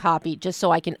pick up a copy just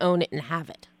so I can own it and have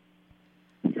it.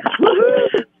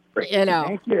 You know.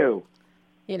 Thank you.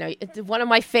 You know, one of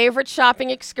my favorite shopping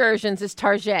excursions is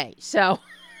Target. So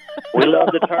We love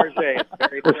the Target. It's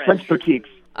very The French. French boutiques.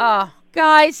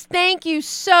 Guys, thank you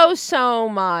so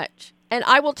much. And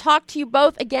I will talk to you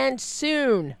both again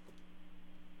soon.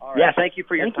 All right. Yes. Thank you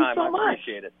for your Thank you time. so I much.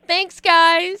 appreciate it. Thanks,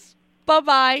 guys.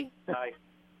 Bye-bye. Bye.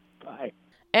 Bye.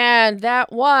 And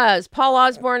that was Paul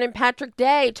Osborne and Patrick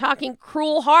Day talking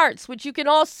Cruel Hearts, which you can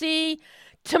all see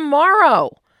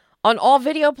tomorrow on all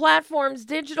video platforms,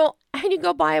 digital, and you can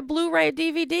go buy a Blu-ray, a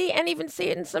DVD, and even see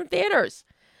it in some theaters.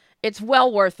 It's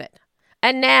well worth it.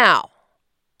 And now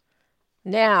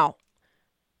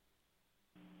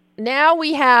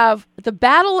we have the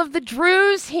Battle of the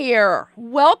Drews here.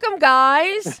 Welcome,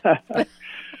 guys.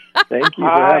 Thank you.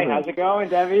 Hi, how's it going,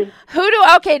 Debbie?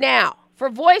 Okay, now, for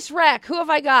voice rec, who have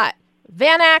I got?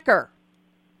 Van Acker.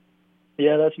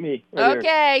 Yeah, that's me. Right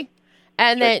Okay.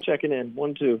 And here. then Checking in.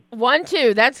 1, 2. 1,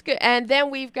 2. That's good. And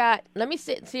then we've got, let me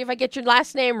see if I get your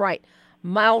last name right.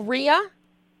 Malria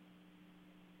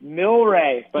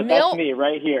Milray, but that's me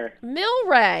right here.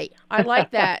 Milray. I like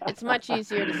that. It's much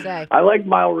easier to say. I like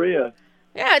Malria.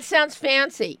 Yeah, it sounds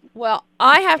fancy. Well,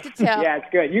 I have to tell. Yeah, it's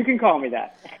good. You can call me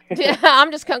that.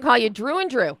 I'm just going to call you Drew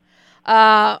and Drew.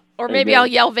 Or maybe I'll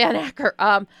yell Van Acker.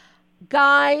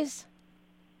 Guys,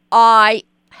 I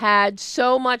had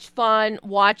so much fun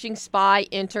watching Spy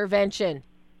Intervention.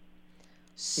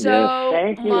 So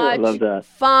Thank you. much I love that.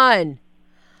 fun.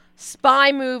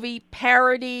 Spy movie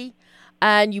parody,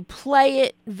 and you play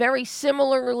it very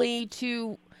similarly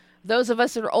to those of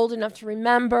us that are old enough to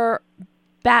remember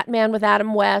Batman with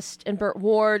Adam West and Burt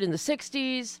Ward in the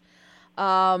 60s.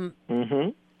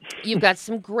 You've got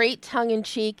some great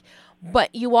tongue-in-cheek,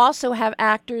 but you also have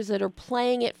actors that are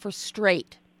playing it for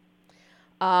straight.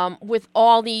 With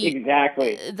all the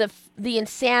the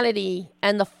insanity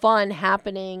and the fun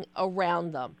happening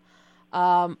around them.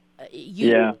 I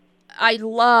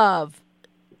love,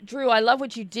 Drew, I love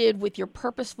what you did with your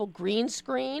purposeful green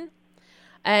screen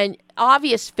and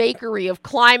obvious fakery of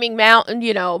climbing Mount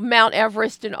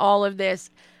Everest and all of this.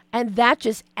 And that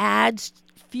just adds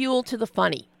fuel to the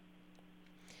funny.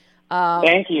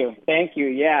 Thank you.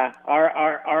 Yeah,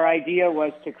 our idea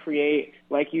was to create,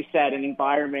 like you said, an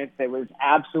environment that was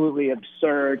absolutely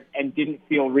absurd and didn't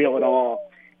feel real at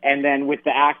all. And then with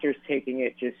the actors taking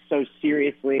it just so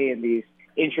seriously and these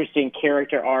interesting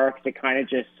character arcs, it kind of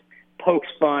just pokes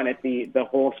fun at the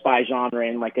whole spy genre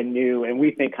in like a new and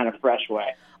we think kind of fresh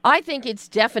way. I think it's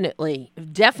definitely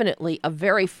a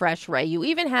very fresh way. You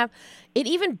even have, it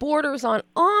even borders on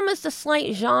almost a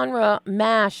slight genre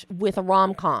mash with a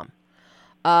rom-com.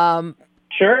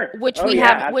 Sure. Which we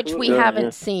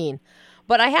haven't seen.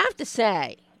 But I have to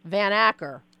say, Van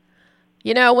Acker,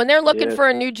 when they're looking for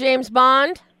a new James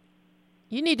Bond,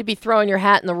 you need to be throwing your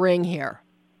hat in the ring here.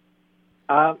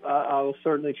 I will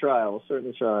certainly try. Drew,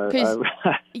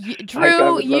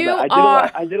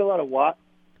 I did a lot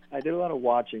of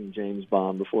watching James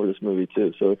Bond before this movie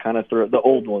too. So it kind of the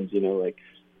old ones, like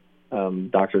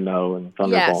Dr. No and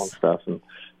Thunderball and stuff. And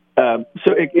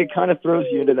so it kind of throws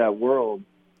you into that world.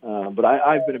 But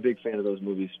I've been a big fan of those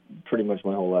movies pretty much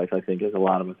my whole life, I think, as a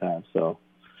lot of us have. So,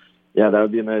 yeah, that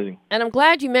would be amazing. And I'm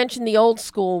glad you mentioned the old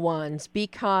school ones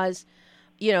because,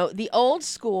 the old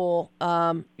school,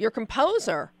 your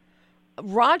composer,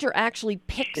 Roger, actually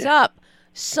picks up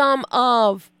some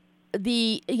of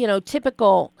the,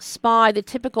 typical spy, the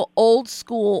typical old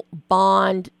school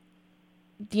Bond,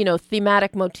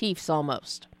 thematic motifs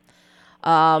almost.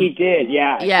 He did,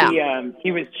 yeah. Yeah.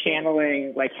 He was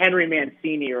channeling like Henry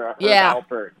Mancini or Herb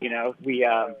Alpert.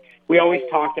 We always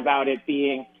talked about it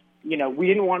being, we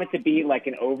didn't want it to be like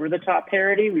an over-the-top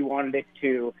parody. We wanted it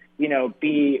to,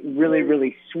 be really,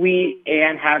 really sweet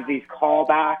and have these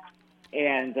callbacks.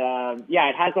 And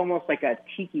it has almost like a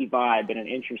tiki vibe in an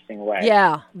interesting way.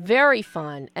 Yeah, very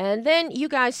fun. And then you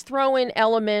guys throw in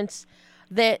elements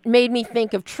that made me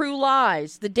think of True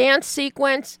Lies, the dance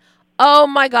sequence. Oh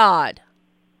my God.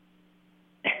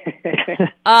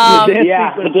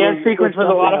 The dance sequence was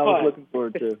a lot of fun. I was looking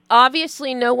forward to.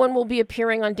 Obviously, no one will be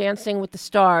appearing on Dancing with the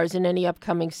Stars in any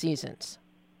upcoming seasons.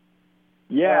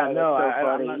 Yeah, no,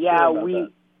 I'm not yeah, sure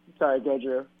about Sorry, go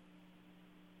Drew.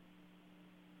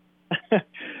 that.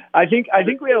 I think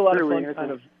we had a lot of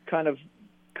fun kind of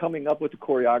coming up with the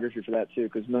choreography for that too,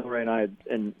 because Milray and I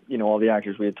and all the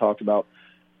actors we had talked about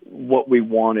what we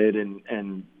wanted,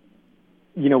 and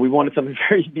we wanted something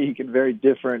very unique and very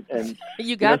different, and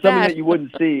you got something that you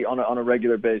wouldn't see on a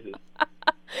regular basis.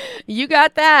 You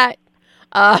got that.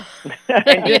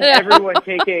 And just everyone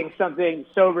taking something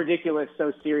so ridiculous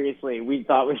so seriously, we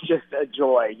thought was just a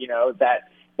joy.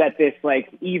 That this like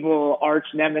evil arch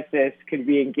nemesis could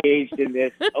be engaged in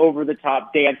this over the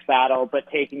top dance battle, but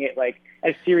taking it like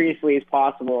as seriously as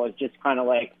possible is just kind of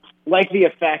like the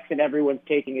effects, and everyone's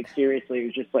taking it seriously. It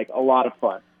was just like a lot of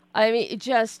fun. I mean,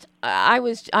 I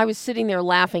was sitting there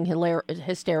laughing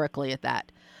hysterically at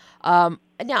that. Now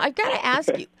I've got to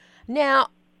ask you. Now,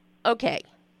 okay,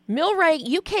 Milray,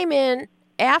 you came in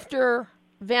after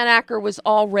Van Acker was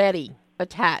already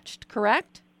attached,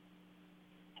 correct?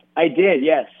 I did,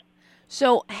 yes.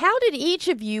 So how did each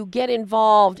of you get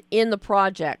involved in the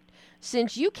project?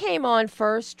 Since you came on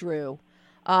first, Drew,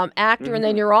 actor, and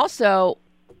then you're also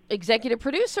executive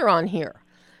producer on here.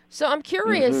 So I'm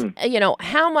curious,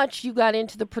 how much you got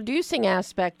into the producing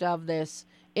aspect of this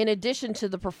in addition to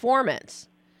the performance.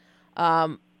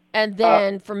 And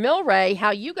then for Milray,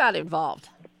 how you got involved.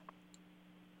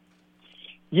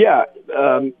 Yeah,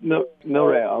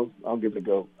 Milray, I'll give it a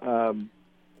go.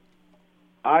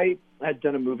 I had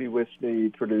done a movie with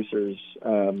the producers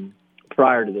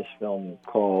prior to this film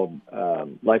called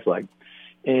Lifelike.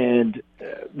 And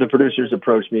the producers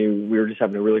approached me. We were just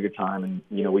having a really good time, and,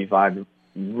 we vibed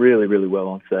really, really well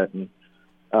on set. And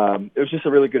it was just a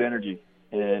really good energy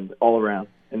and all around.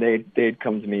 And they'd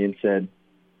come to me and said,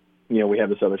 we have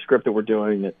this other script that we're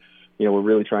doing that, we're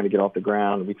really trying to get off the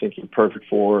ground. We think you're perfect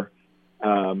for,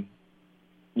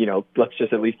 let's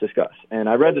just at least discuss. And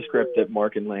I read the script that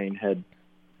Mark and Lane had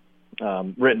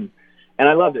written, and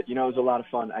I loved it. It was a lot of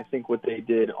fun. I think what they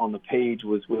did on the page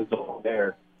was all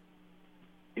there.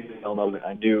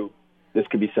 I knew this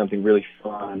could be something really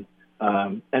fun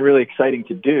and really exciting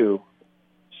to do.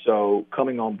 So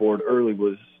coming on board early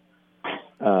was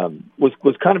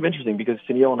kind of interesting, because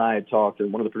Sunil and I had talked,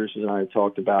 and one of the producers and I had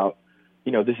talked about,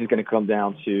 this is going to come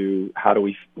down to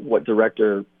what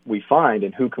director we find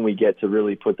and who can we get to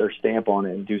really put their stamp on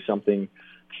it and do something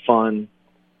fun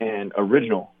and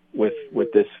original with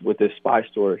this spy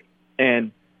story.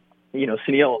 And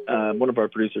Sunil, one of our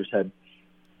producers, had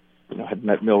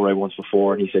met Milray once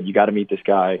before, and he said, "You got to meet this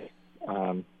guy.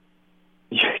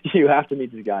 You have to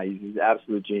meet this guy. He's an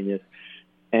absolute genius."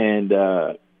 And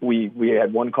we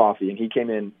had one coffee, and he came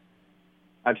in.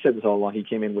 I've said this all along. He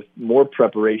came in with more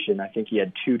preparation. I think he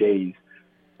had 2 days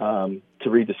to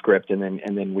read the script, and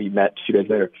then we met 2 days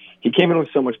later. He came in with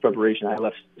so much preparation. I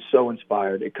left so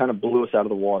inspired. It kind of blew us out of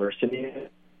the water.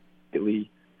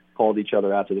 Immediately called each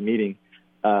other after the meeting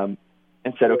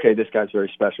and said, "Okay, this guy's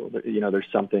very special. There's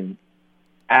something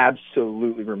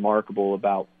absolutely remarkable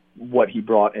about what he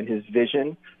brought and his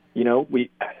vision."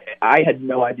 I had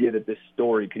no idea that this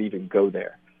story could even go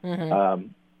there. Mm-hmm.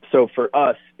 So for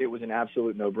us, it was an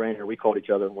absolute no-brainer. We called each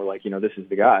other and we're like, this is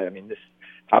the guy. I mean,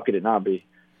 how could it not be?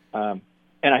 And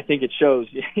I think it shows,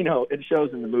 it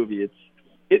shows in the movie.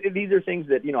 These are things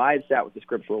that, I had sat with the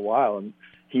script for a while, and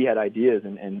he had ideas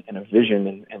and a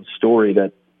vision and story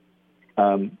that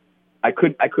I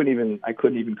couldn't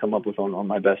even come up with on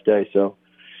my best day. So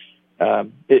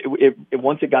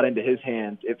once it got into his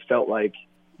hands, it felt like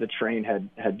the train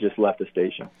had just left the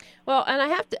station. Well, and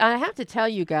I have to tell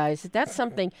you guys that's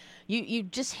something you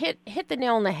just hit the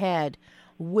nail on the head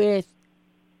with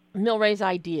Milray's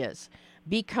ideas,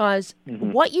 because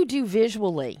what you do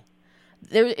visually,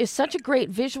 there is such a great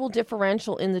visual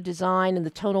differential in the design and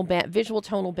the visual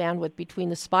tonal bandwidth between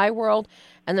the spy world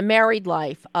and the married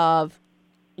life of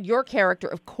your character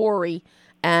of Corey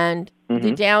and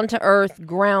the down-to-earth,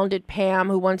 grounded Pam,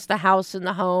 who wants the house and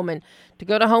the home and to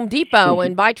go to Home Depot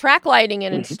and buy track lighting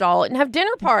and install it and have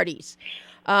dinner parties.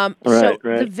 Right.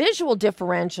 The visual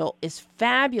differential is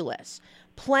fabulous,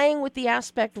 playing with the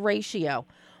aspect ratio.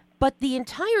 But the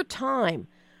entire time,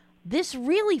 this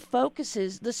really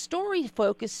the story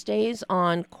focus stays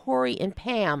on Corey and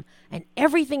Pam, and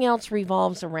everything else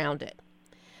revolves around it.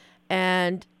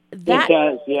 And that it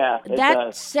does, yeah.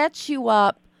 That sets you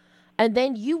up. And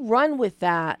then you run with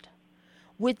that,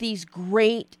 with these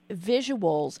great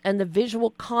visuals and the visual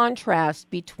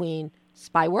contrast between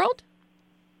Spy World,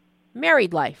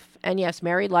 Married Life. And yes,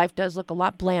 Married Life does look a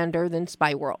lot blander than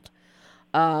Spy World.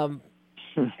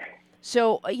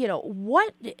 So,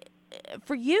 what,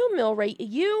 for you, Milray,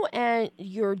 you and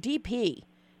your DP,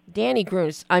 Danny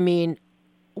Grunos, I mean,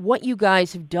 what you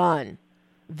guys have done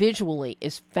visually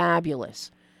is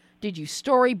fabulous. Did you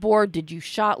storyboard? Did you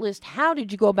shot list? How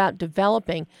did you go about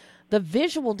developing the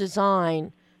visual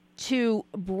design to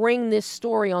bring this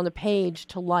story on the page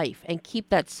to life and keep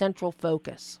that central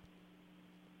focus?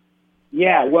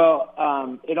 Yeah,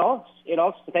 well, it all.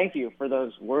 Thank you for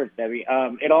those words, Debbie.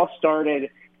 It all started,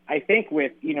 I think,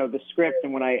 with the script,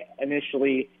 and when I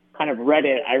initially kind of read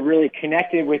it, I really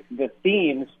connected with the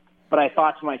themes. But I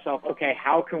thought to myself, okay,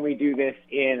 how can we do this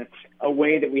in a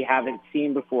way that we haven't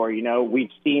seen before? We've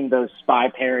seen those spy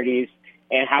parodies,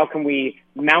 and how can we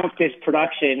mount this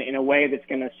production in a way that's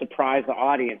going to surprise the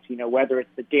audience? Whether it's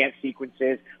the dance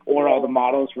sequences or all the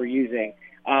models we're using.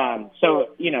 So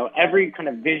every kind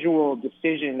of visual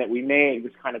decision that we made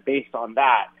was kind of based on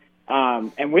that.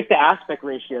 And with the aspect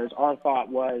ratios, our thought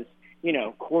was,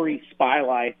 Corey's spy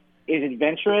life is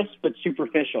adventurous but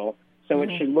superficial. So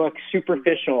it should look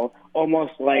superficial,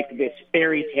 almost like this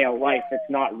fairy tale life that's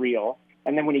not real.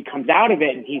 And then when he comes out of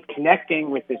it and he's connecting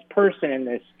with this person and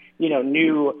this,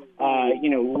 new,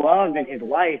 love in his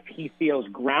life, he feels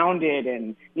grounded,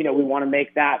 and, we want to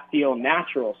make that feel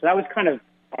natural. So that was kind of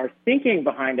our thinking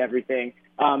behind everything.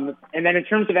 And then in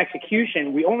terms of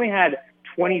execution, we only had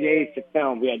 20 days to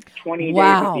film. We had 20 days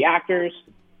with the actors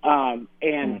and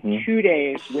 2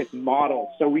 days with models.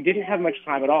 So we didn't have much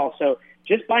time at all. So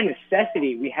just by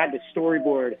necessity, we had to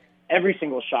storyboard every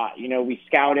single shot. We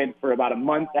scouted for about a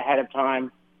month ahead of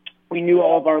time. We knew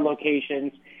all of our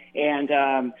locations.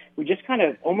 And we just kind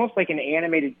of, almost like an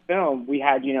animated film, we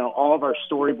had, all of our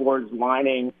storyboards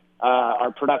lining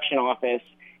our production office.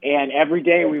 And every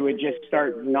day we would just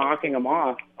start knocking them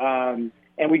off. And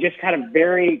we just had a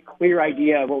very clear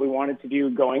idea of what we wanted to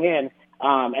do going in.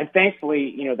 And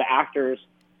thankfully, the actors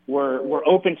were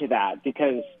open to that,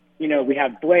 because, we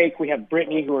have Blake, we have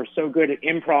Brittany, who are so good at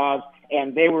improv,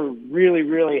 and they were really,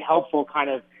 really helpful kind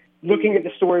of looking at the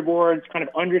storyboards, kind of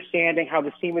understanding how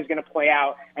the scene was going to play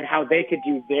out and how they could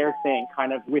do their thing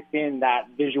kind of within that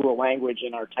visual language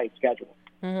in our tight schedule.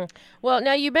 Mm-hmm. Well,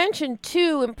 now you mentioned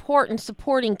two important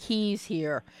supporting keys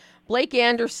here, Blake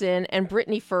Anderson and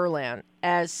Brittany Furlan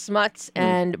as Smuts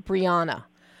and Brianna.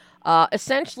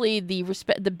 Essentially the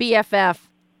BFF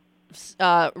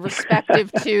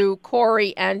respective to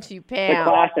Corey and to Pam.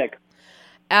 The classic.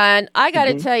 And I got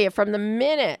to tell you, from the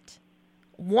minute,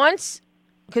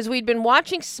 because we'd been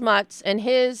watching Smuts and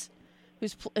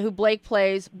who Blake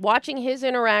plays, watching his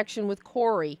interaction with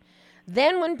Corey.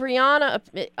 Then when Brianna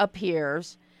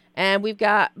appears, and we've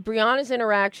got Brianna's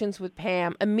interactions with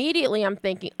Pam, immediately I'm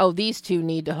thinking, oh, these two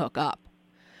need to hook up.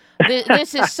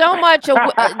 This is so much.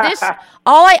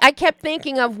 I kept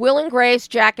thinking of Will and Grace,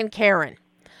 Jack and Karen.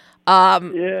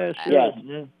 Yes.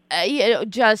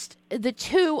 Just the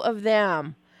two of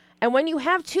them. And when you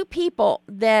have two people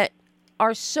that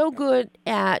are so good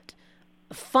at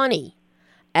funny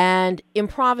and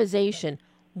improvisation,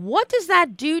 what does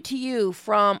that do to you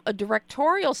from a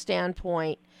directorial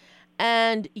standpoint,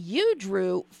 and you,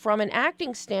 Drew, from an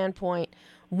acting standpoint,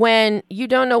 when you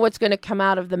don't know what's going to come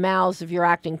out of the mouths of your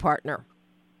acting partner?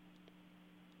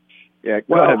 Yeah,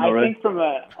 go ahead, Maureen. I think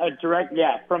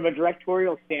from a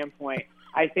directorial standpoint,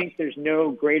 I think there's no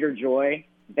greater joy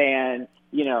than,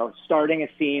 starting a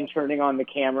scene, turning on the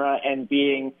camera, and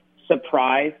being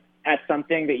surprised at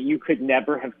something that you could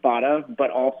never have thought of, but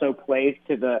also plays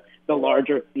to the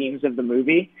larger themes of the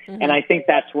movie. Mm-hmm. And I think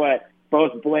that's what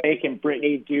both Blake and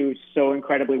Brittany do so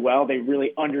incredibly well. They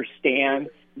really understand,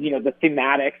 the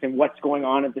thematics and what's going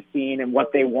on at the scene and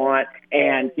what they want.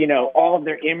 And, all of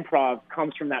their improv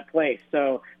comes from that place.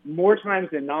 So more times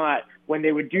than not, when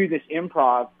they would do this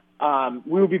improv,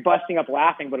 we would be busting up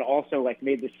laughing, but also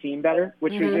made the scene better,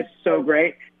 which was just so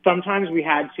great. Sometimes we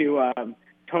had to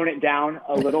tone it down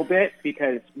a little bit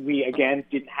because we, again,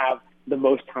 didn't have the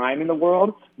most time in the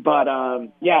world. But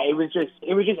it was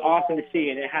just awesome to see.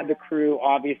 And it had the crew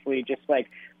obviously just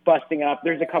busting up.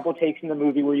 There's a couple takes in the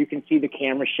movie where you can see the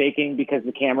camera shaking because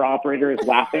the camera operator is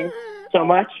laughing so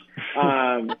much.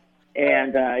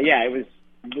 It was,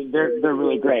 they're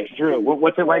really great. Drew,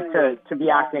 what's it like to be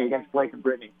acting against Blake and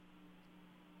Brittany?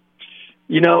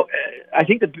 I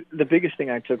think the biggest thing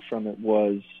I took from it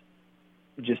was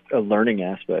just a learning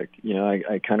aspect.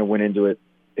 I kind of went into it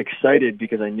excited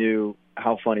because I knew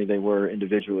how funny they were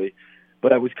individually,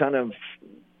 but I was kind of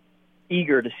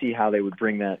eager to see how they would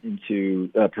bring that into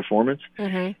performance.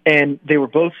 Mm-hmm. And they were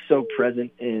both so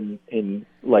present in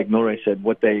like Moray said,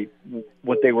 what they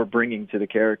were bringing to the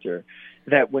character,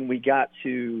 that when we got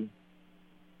to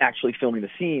actually filming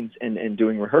the scenes and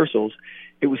doing rehearsals,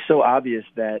 it was so obvious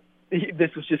that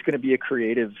this was just going to be a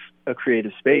creative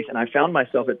space. And I found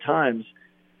myself at times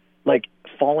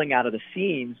falling out of the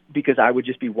scenes because I would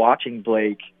just be watching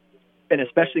Blake, and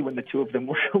especially when the two of them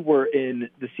were in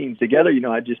the scenes together,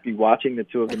 I'd just be watching the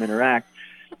two of them interact.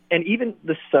 And even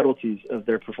the subtleties of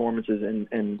their performances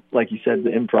and like you said, the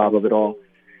improv of it all,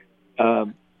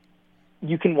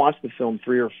 you can watch the film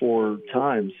 3 or 4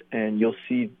 times and you'll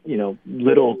see,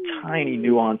 little tiny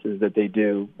nuances that they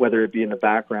do, whether it be in the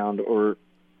background or,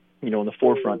 in the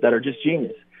forefront, that are just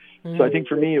genius. Mm-hmm. So I think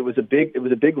for me, it was a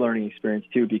big learning experience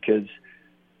too, because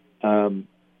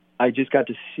I just got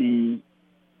to see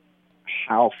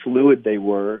how fluid they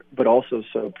were, but also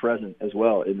so present as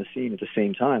well in the scene at the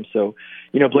same time. So,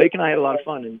 Blake and I had a lot of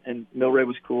fun, and Milray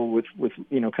was cool with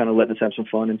kind of letting us have some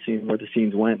fun and seeing where the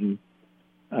scenes went.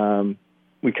 And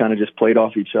we kind of just played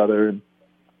off each other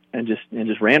and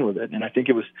just ran with it. And I think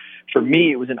for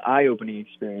me, it was an eye-opening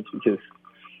experience, because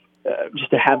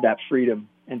just to have that freedom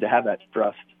and to have that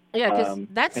trust. Yeah, because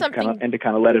that's something, and to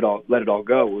kind of let it all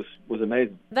go was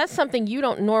amazing. That's something you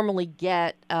don't normally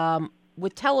get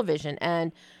with television,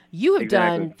 and you have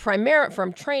done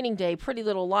from Training Day, Pretty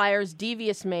Little Liars,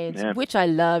 Devious Maids, which I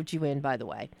loved you in, by the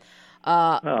way.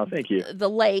 Thank you. The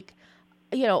Lake,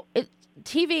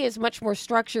 TV is much more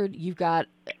structured. You've got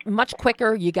much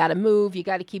quicker. You got to move. You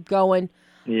got to keep going.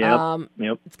 Yep.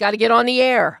 It's got to get on the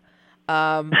air.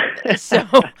 So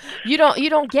you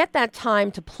don't get that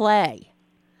time to play.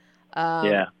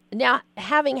 Now,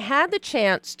 having had the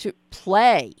chance to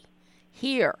play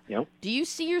here, do you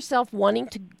see yourself wanting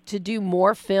to do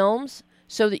more films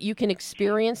so that you can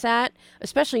experience that,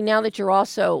 especially now that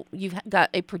you've got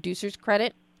a producer's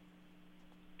credit?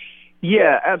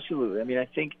 Yeah, absolutely. I mean, I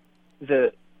think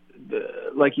I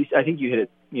think you hit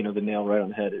it, the nail right on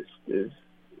the head, is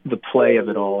the play of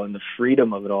it all and the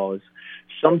freedom of it all. Is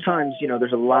sometimes,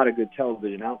 there's a lot of good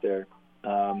television out there,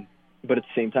 but at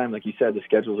the same time, like you said, the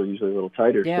schedules are usually a little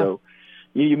tighter. Yeah. So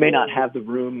you may not have the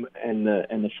room and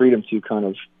the freedom to kind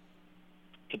of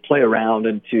to play around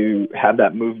and to have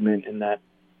that movement and that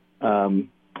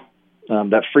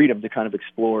that freedom to kind of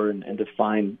explore and to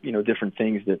find different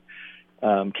things that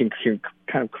can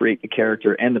kind of create the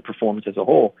character and the performance as a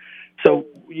whole. So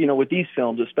with these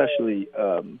films, especially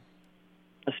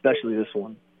this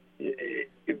one,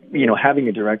 having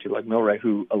a director like Milray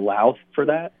who allows for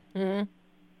that. Mm-hmm.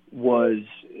 Was,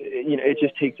 it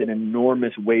just takes an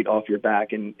enormous weight off your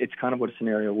back. And it's kind of a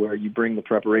scenario where you bring the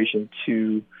preparation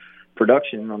to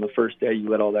production. On the first day, you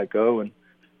let all that go. And,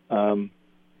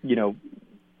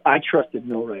 I trusted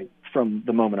Milray from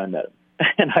the moment I met him.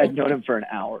 And I'd known him for an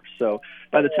hour. So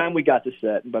by the time we got to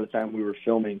set and by the time we were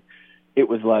filming, it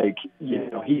was like,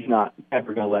 he's not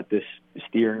ever going to let this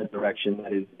steer in a direction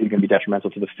that is going to be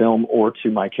detrimental to the film or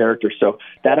to my character. So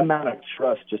that amount of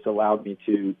trust just allowed me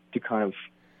to kind of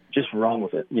just run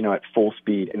with it, at full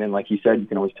speed. And then, like you said, you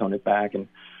can always tone it back and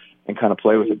kind of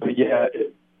play with it. But yeah,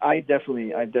 I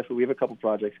definitely, we have a couple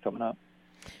projects coming up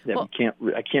that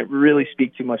I can't really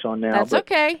speak too much on now. That's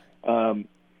okay.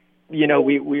 We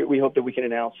hope that we can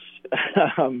announce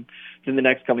in the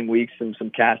next coming weeks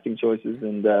some casting choices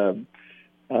and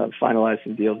finalize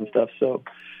some deals and stuff. So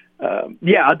I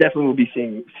definitely will be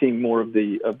seeing more of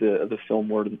the film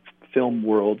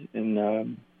world in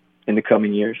the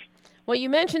coming years. Well, you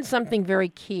mentioned something very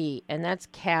key, and that's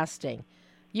casting.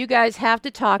 You guys have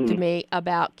to talk to me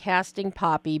about casting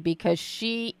Poppy, because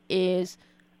she is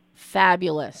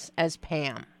fabulous as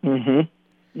Pam.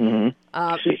 Mm-hmm.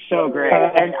 Mm-hmm. She's so great.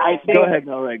 And I think go ahead,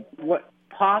 Milray. What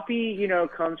Poppy,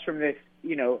 comes from this,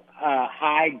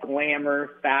 high glamour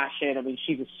fashion. I mean,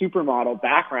 she's a supermodel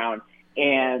background.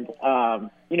 And,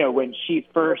 when she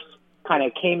first kind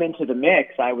of came into the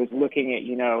mix, I was looking at,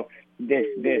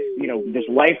 this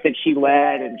life that she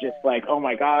led and just like, oh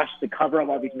my gosh, the cover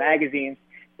of all these magazines.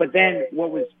 But then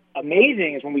what was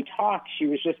amazing is when we talked, she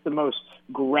was just the most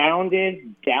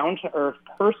grounded, down-to-earth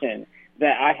person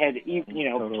that I had,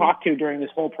 totally talked to during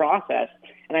this whole process.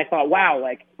 And I thought, wow,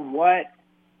 like what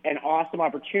an awesome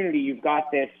opportunity. You've got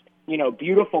this,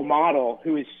 beautiful model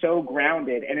who is so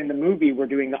grounded. And in the movie, we're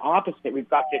doing the opposite. We've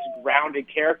got this grounded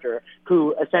character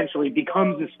who essentially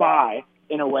becomes a spy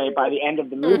in a way by the end of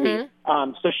the movie.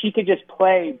 Mm-hmm. So she could just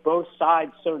play both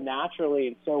sides so naturally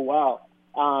and so well.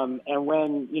 And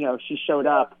when, she showed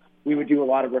up, we would do a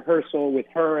lot of rehearsal with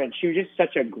her, and she was just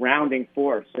such a grounding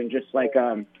force. And just like,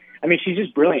 she's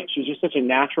just brilliant. She's just such a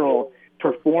natural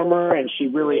performer, and she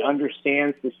really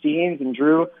understands the scenes. And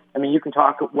Drew, you can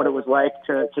talk what it was like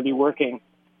to be working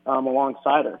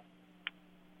alongside her.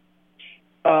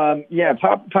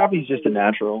 Poppy's just a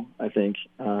natural, I think.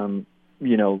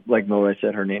 Like Milray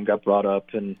said, her name got brought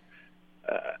up, and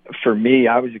for me,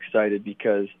 I was excited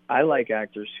because I like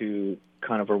actors who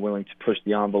kind of are willing to push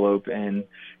the envelope and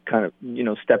kind of,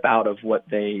 step out of what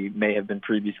they may have been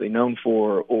previously known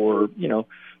for, or,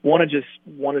 want to just,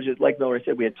 like Milray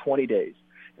said, we had 20 days.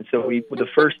 And so the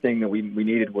first thing that we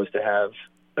needed was to have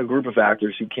a group of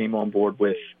actors who came on board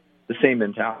with the same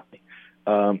mentality.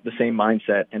 the same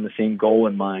mindset and the same goal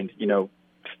in mind, you know,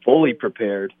 fully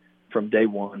prepared from day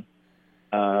one.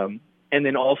 And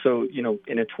then also, you know,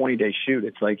 in a 20-day shoot,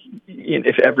 it's like, you know,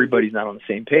 if everybody's not on the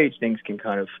same page, things can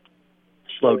kind of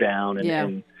slow down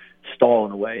and stall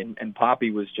in a way. And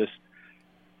Poppy was just,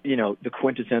 you know, the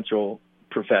quintessential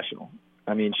professional.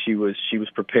 I mean, she was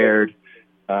prepared.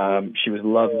 She was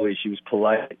lovely. She was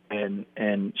polite, and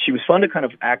she was fun to kind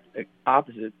of act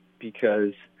opposite,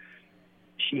 because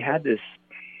she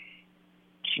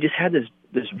just had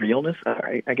this realness.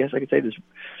 I guess I could say this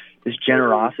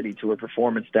generosity to her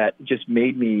performance that just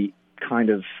made me kind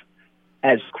of,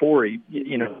 as Corey,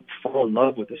 you know, fall in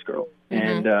love with this girl.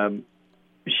 Mm-hmm. And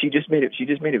she just made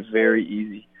it very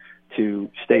easy to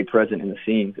stay present in the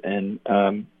scenes. And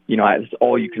you know, it's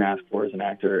all you can ask for as an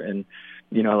actor. And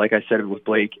you know, like I said with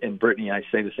Blake and Brittany, I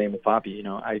say the same with Poppy. You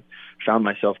know, I found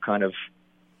myself kind of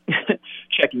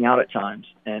checking out at times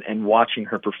and watching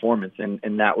her performance,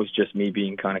 and that was just me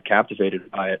being kind of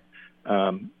captivated by it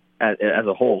as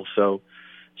a whole. So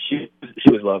she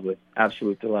was lovely,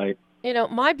 absolute delight. You know,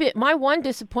 my one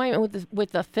disappointment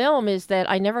with the film is that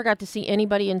I never got to see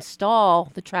anybody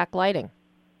install the track lighting.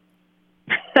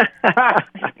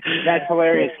 That's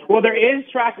hilarious. Well, there is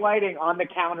track lighting on the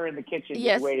counter in the kitchen,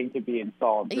 just waiting to be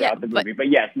installed throughout the movie. But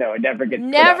yes, no, it never gets.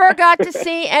 Never got to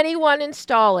see anyone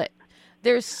install it.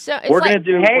 There's so it's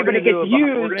but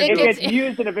it gets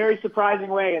used in a very surprising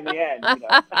way in the end. You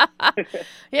know?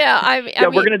 Yeah,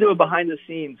 we're gonna do a behind the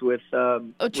scenes with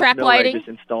track lighting, just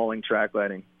installing track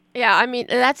lighting. Yeah, I mean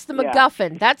that's the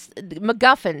MacGuffin. That's the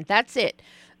MacGuffin. That's it.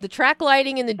 The track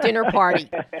lighting and the dinner party.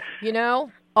 You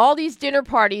know, all these dinner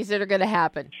parties that are going to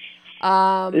happen.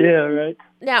 Yeah, right.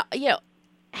 Now, you know,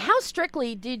 how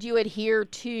strictly did you adhere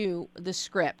to the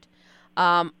script?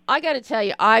 I got to tell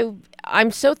you,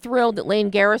 I'm so thrilled that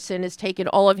Lane Garrison has taken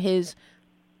all of his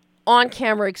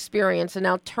on-camera experience and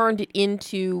now turned it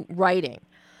into writing.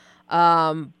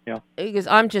 Because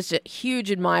I'm just a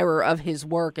huge admirer of his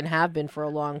work and have been for a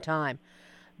long time.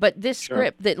 But this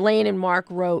script that Lane and Mark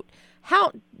wrote,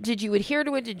 how did you adhere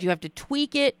to it? Did you have to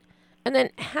tweak it? And then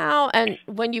and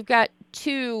when you've got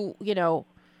two, you know,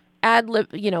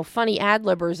 funny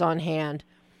ad-libbers on hand,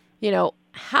 you know,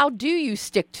 how do you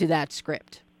stick to that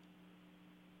script?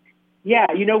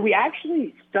 Yeah, you know, we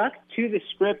actually stuck to the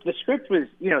script. The script was,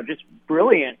 you know, just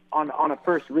brilliant on a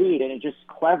first read, and it's just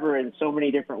clever in so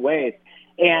many different ways.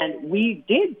 And we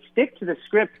did stick to the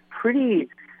script pretty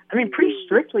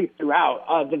strictly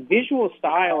throughout. The visual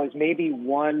style is maybe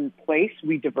one place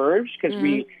we diverged, because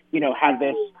we, you know, had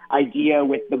this idea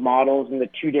with the models and the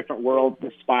two different worlds,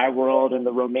 the spy world and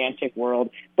the romantic world.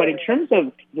 But in terms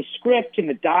of the script and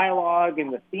the dialogue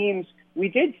and the themes, we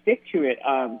did stick to it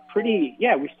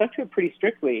we stuck to it pretty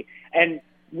strictly. And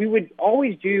we would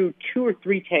always do 2 or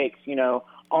 3 takes, you know,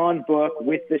 on book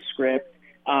with the script,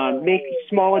 make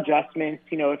small adjustments,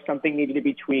 you know, if something needed to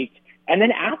be tweaked. And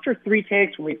then after 3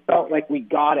 takes, when we felt like we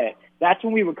got it, that's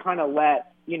when we would kind of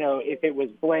let, you know, if it was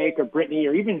Blake or Brittany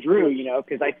or even Drew, you know,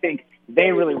 because I think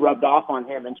they really rubbed off on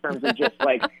him in terms of just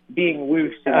like being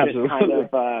loose and just kind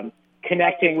of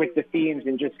connecting with the themes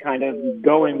and just kind of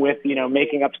going with, you know,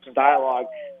 making up some dialogue.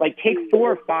 Like take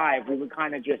 4 or 5, we would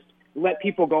kind of just let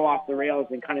people go off the rails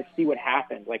and kind of see what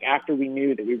happened. Like after we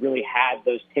knew that we really had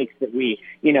those takes that we,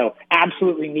 you know,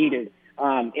 absolutely needed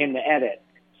in the edit.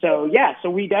 So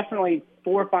we definitely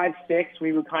 4, 5, 6,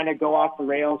 we would kind of go off the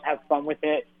rails, have fun with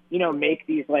it, you know, make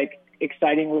these like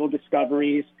exciting little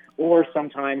discoveries, or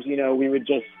sometimes, you know, we would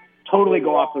just totally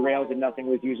go off the rails and nothing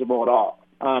was usable at all.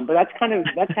 But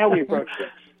that's how we approached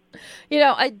it. You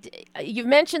know, you've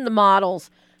mentioned the models.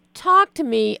 Talk to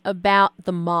me about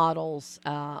the models,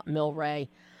 Milray,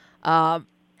 and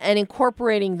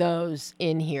incorporating those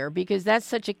in here, because that's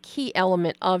such a key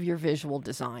element of your visual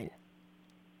design.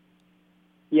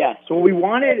 Yeah, so we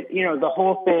wanted, you know, the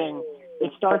whole thing,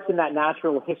 it starts in that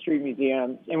Natural History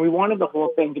Museum, and we wanted the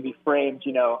whole thing to be framed,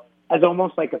 you know, as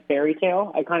almost like a fairy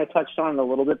tale. I kind of touched on it a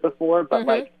little bit before, but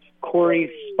like Corey's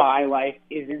spy life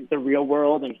isn't the real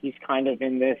world, and he's kind of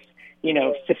in this, you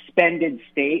know, suspended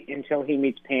state until he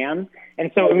meets Pam.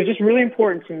 And so it was just really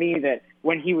important to me that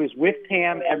when he was with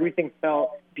Pam, everything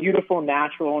felt beautiful,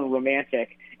 natural, and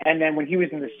romantic. And then when he was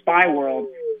in the spy world,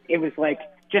 it was like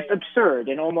just absurd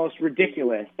and almost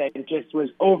ridiculous, that it just was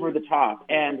over the top.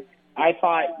 And I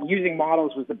thought using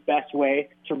models was the best way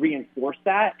to reinforce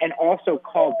that, and also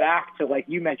call back to, like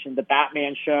you mentioned, the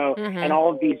Batman show and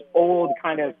all of these old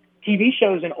kind of TV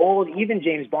shows and old even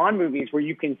James Bond movies where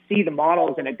you can see the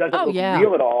models and it doesn't look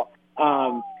real at all.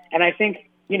 And I think,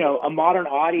 you know, a modern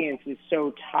audience is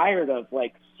so tired of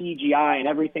like CGI and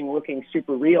everything looking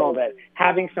super real, that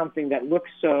having something that looks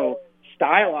so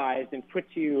stylized and puts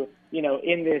you,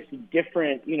 in this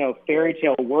different, fairy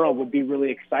tale world would be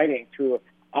really exciting to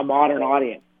a modern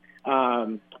audience.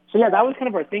 So yeah, that was kind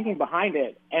of our thinking behind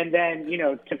it. And then,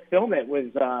 to film it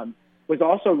was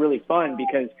also really fun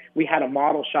because we had a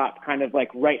model shop kind of like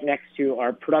right next to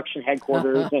our production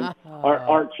headquarters, and our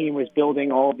art team was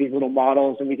building all of these little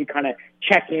models, and we could kind of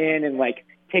check in and like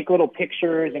take little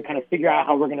pictures and kind of figure out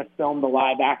how we're going to film the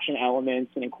live action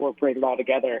elements and incorporate it all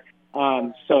together.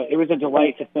 So it was a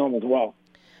delight to film as well.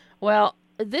 Well,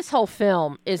 this whole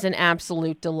film is an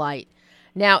absolute delight.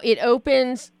 Now, it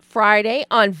opens Friday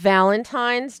on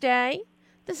Valentine's Day.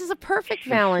 This is a perfect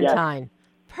Valentine.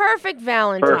 Yes. Perfect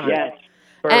Valentine. Perfect. Yes.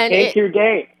 And take your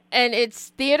date. And it's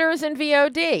theaters and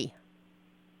VOD.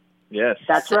 Yes.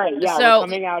 That's right. Yeah, we're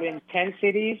coming out in 10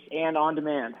 cities and on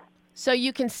demand. So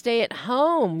you can stay at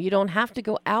home. You don't have to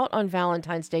go out on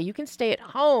Valentine's Day. You can stay at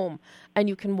home and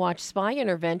you can watch Spy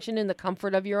Intervention in the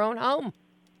comfort of your own home.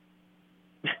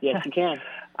 Yes, you can.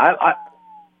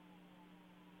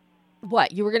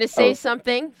 What, you were going to say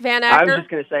something, Van Acker? I was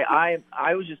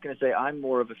just going to say I'm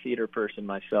more of a theater person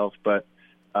myself, but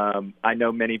I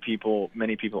know many people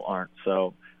aren't.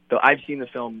 So I've seen the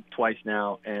film twice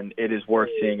now, and it is worth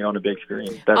seeing it on a big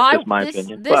screen. That's just my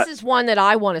opinion. This is one that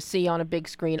I want to see on a big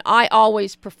screen. I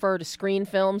always prefer to screen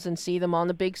films and see them on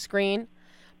the big screen,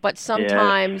 but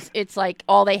sometimes it's like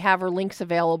all they have are links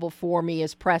available for me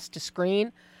as press to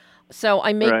screen. So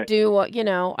I make do.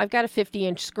 I've got a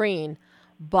 50-inch screen,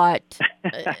 but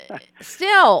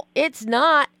still, it's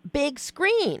not big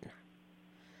screen.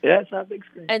 Yeah, it's not big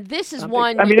screen. And this is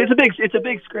one. I mean, it's a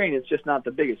big screen. It's just not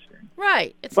the biggest screen.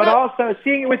 Right. But also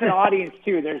seeing it with an audience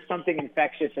too. There's something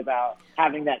infectious about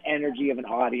having that energy of an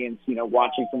audience.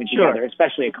 Watching something together,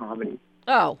 especially a comedy.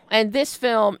 Oh, and this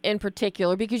film in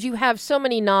particular, because you have so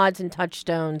many nods and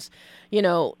touchstones,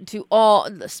 to all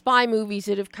the spy movies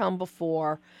that have come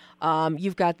before.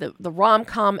 You've got the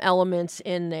rom-com elements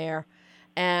in there.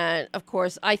 And, of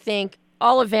course, I think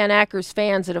all of Van Acker's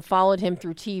fans that have followed him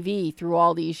through TV through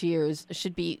all these years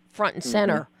should be front and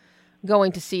center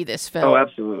going to see this film. Oh,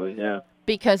 absolutely, yeah.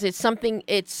 Because it's something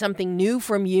new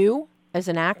from you as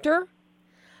an actor.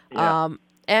 Yeah.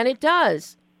 And it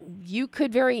does. You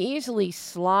could very easily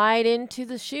slide into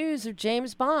the shoes of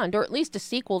James Bond, or at least a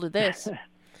sequel to this.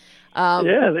 Yeah,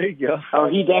 there you go. Oh,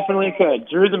 he definitely could.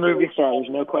 Drew the movie star, there's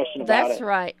no question about it. That's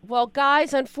right. Well,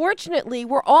 guys, unfortunately,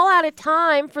 we're all out of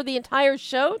time for the entire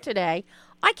show today.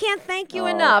 I can't thank you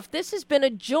enough. This has been a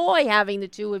joy having the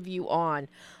two of you on.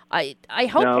 I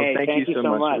hope. No, thank you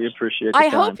so much. We appreciate it. I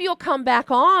hope you'll come back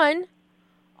on.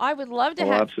 I would love to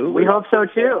have. Absolutely. We hope so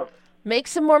too. Make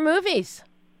some more movies.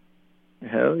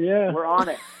 Hell yeah. We're on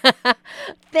it.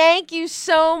 Thank you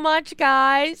so much,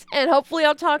 guys, and hopefully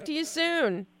I'll talk to you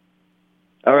soon.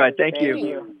 All right, thank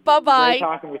you. Bye-bye. Great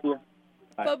talking with you.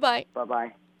 Bye-bye.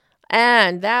 Bye-bye.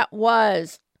 And that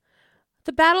was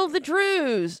the Battle of the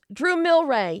Drews. Drew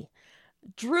Milray,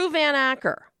 Drew Van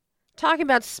Acker, talking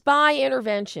about Spy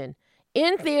Intervention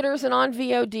in theaters and on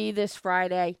VOD this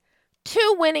Friday.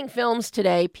 2 winning films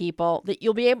today, people, that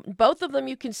you'll be able, both of them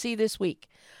you can see this week.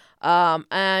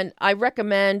 And I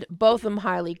recommend both of them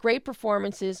highly. Great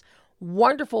performances,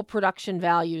 wonderful production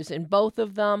values in both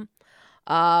of them.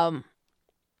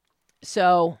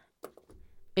 So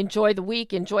enjoy the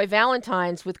week. Enjoy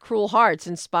Valentine's with Cruel Hearts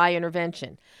and Spy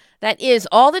Intervention. That is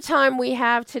all the time we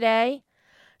have today.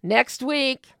 Next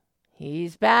week,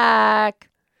 he's back.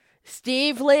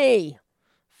 Steve Lee,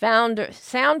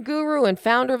 sound guru and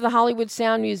founder of the Hollywood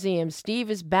Sound Museum. Steve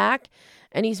is back,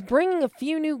 and he's bringing a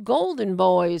few new golden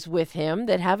boys with him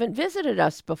that haven't visited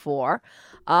us before.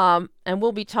 And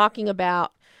we'll be talking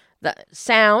about the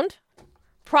sound,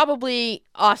 probably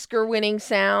Oscar-winning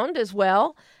sound as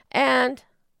well, and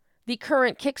the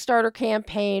current Kickstarter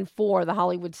campaign for the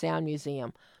Hollywood Sound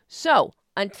Museum. So,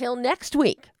 until next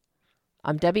week,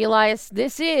 I'm Debbie Elias.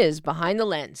 This is Behind the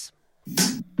Lens.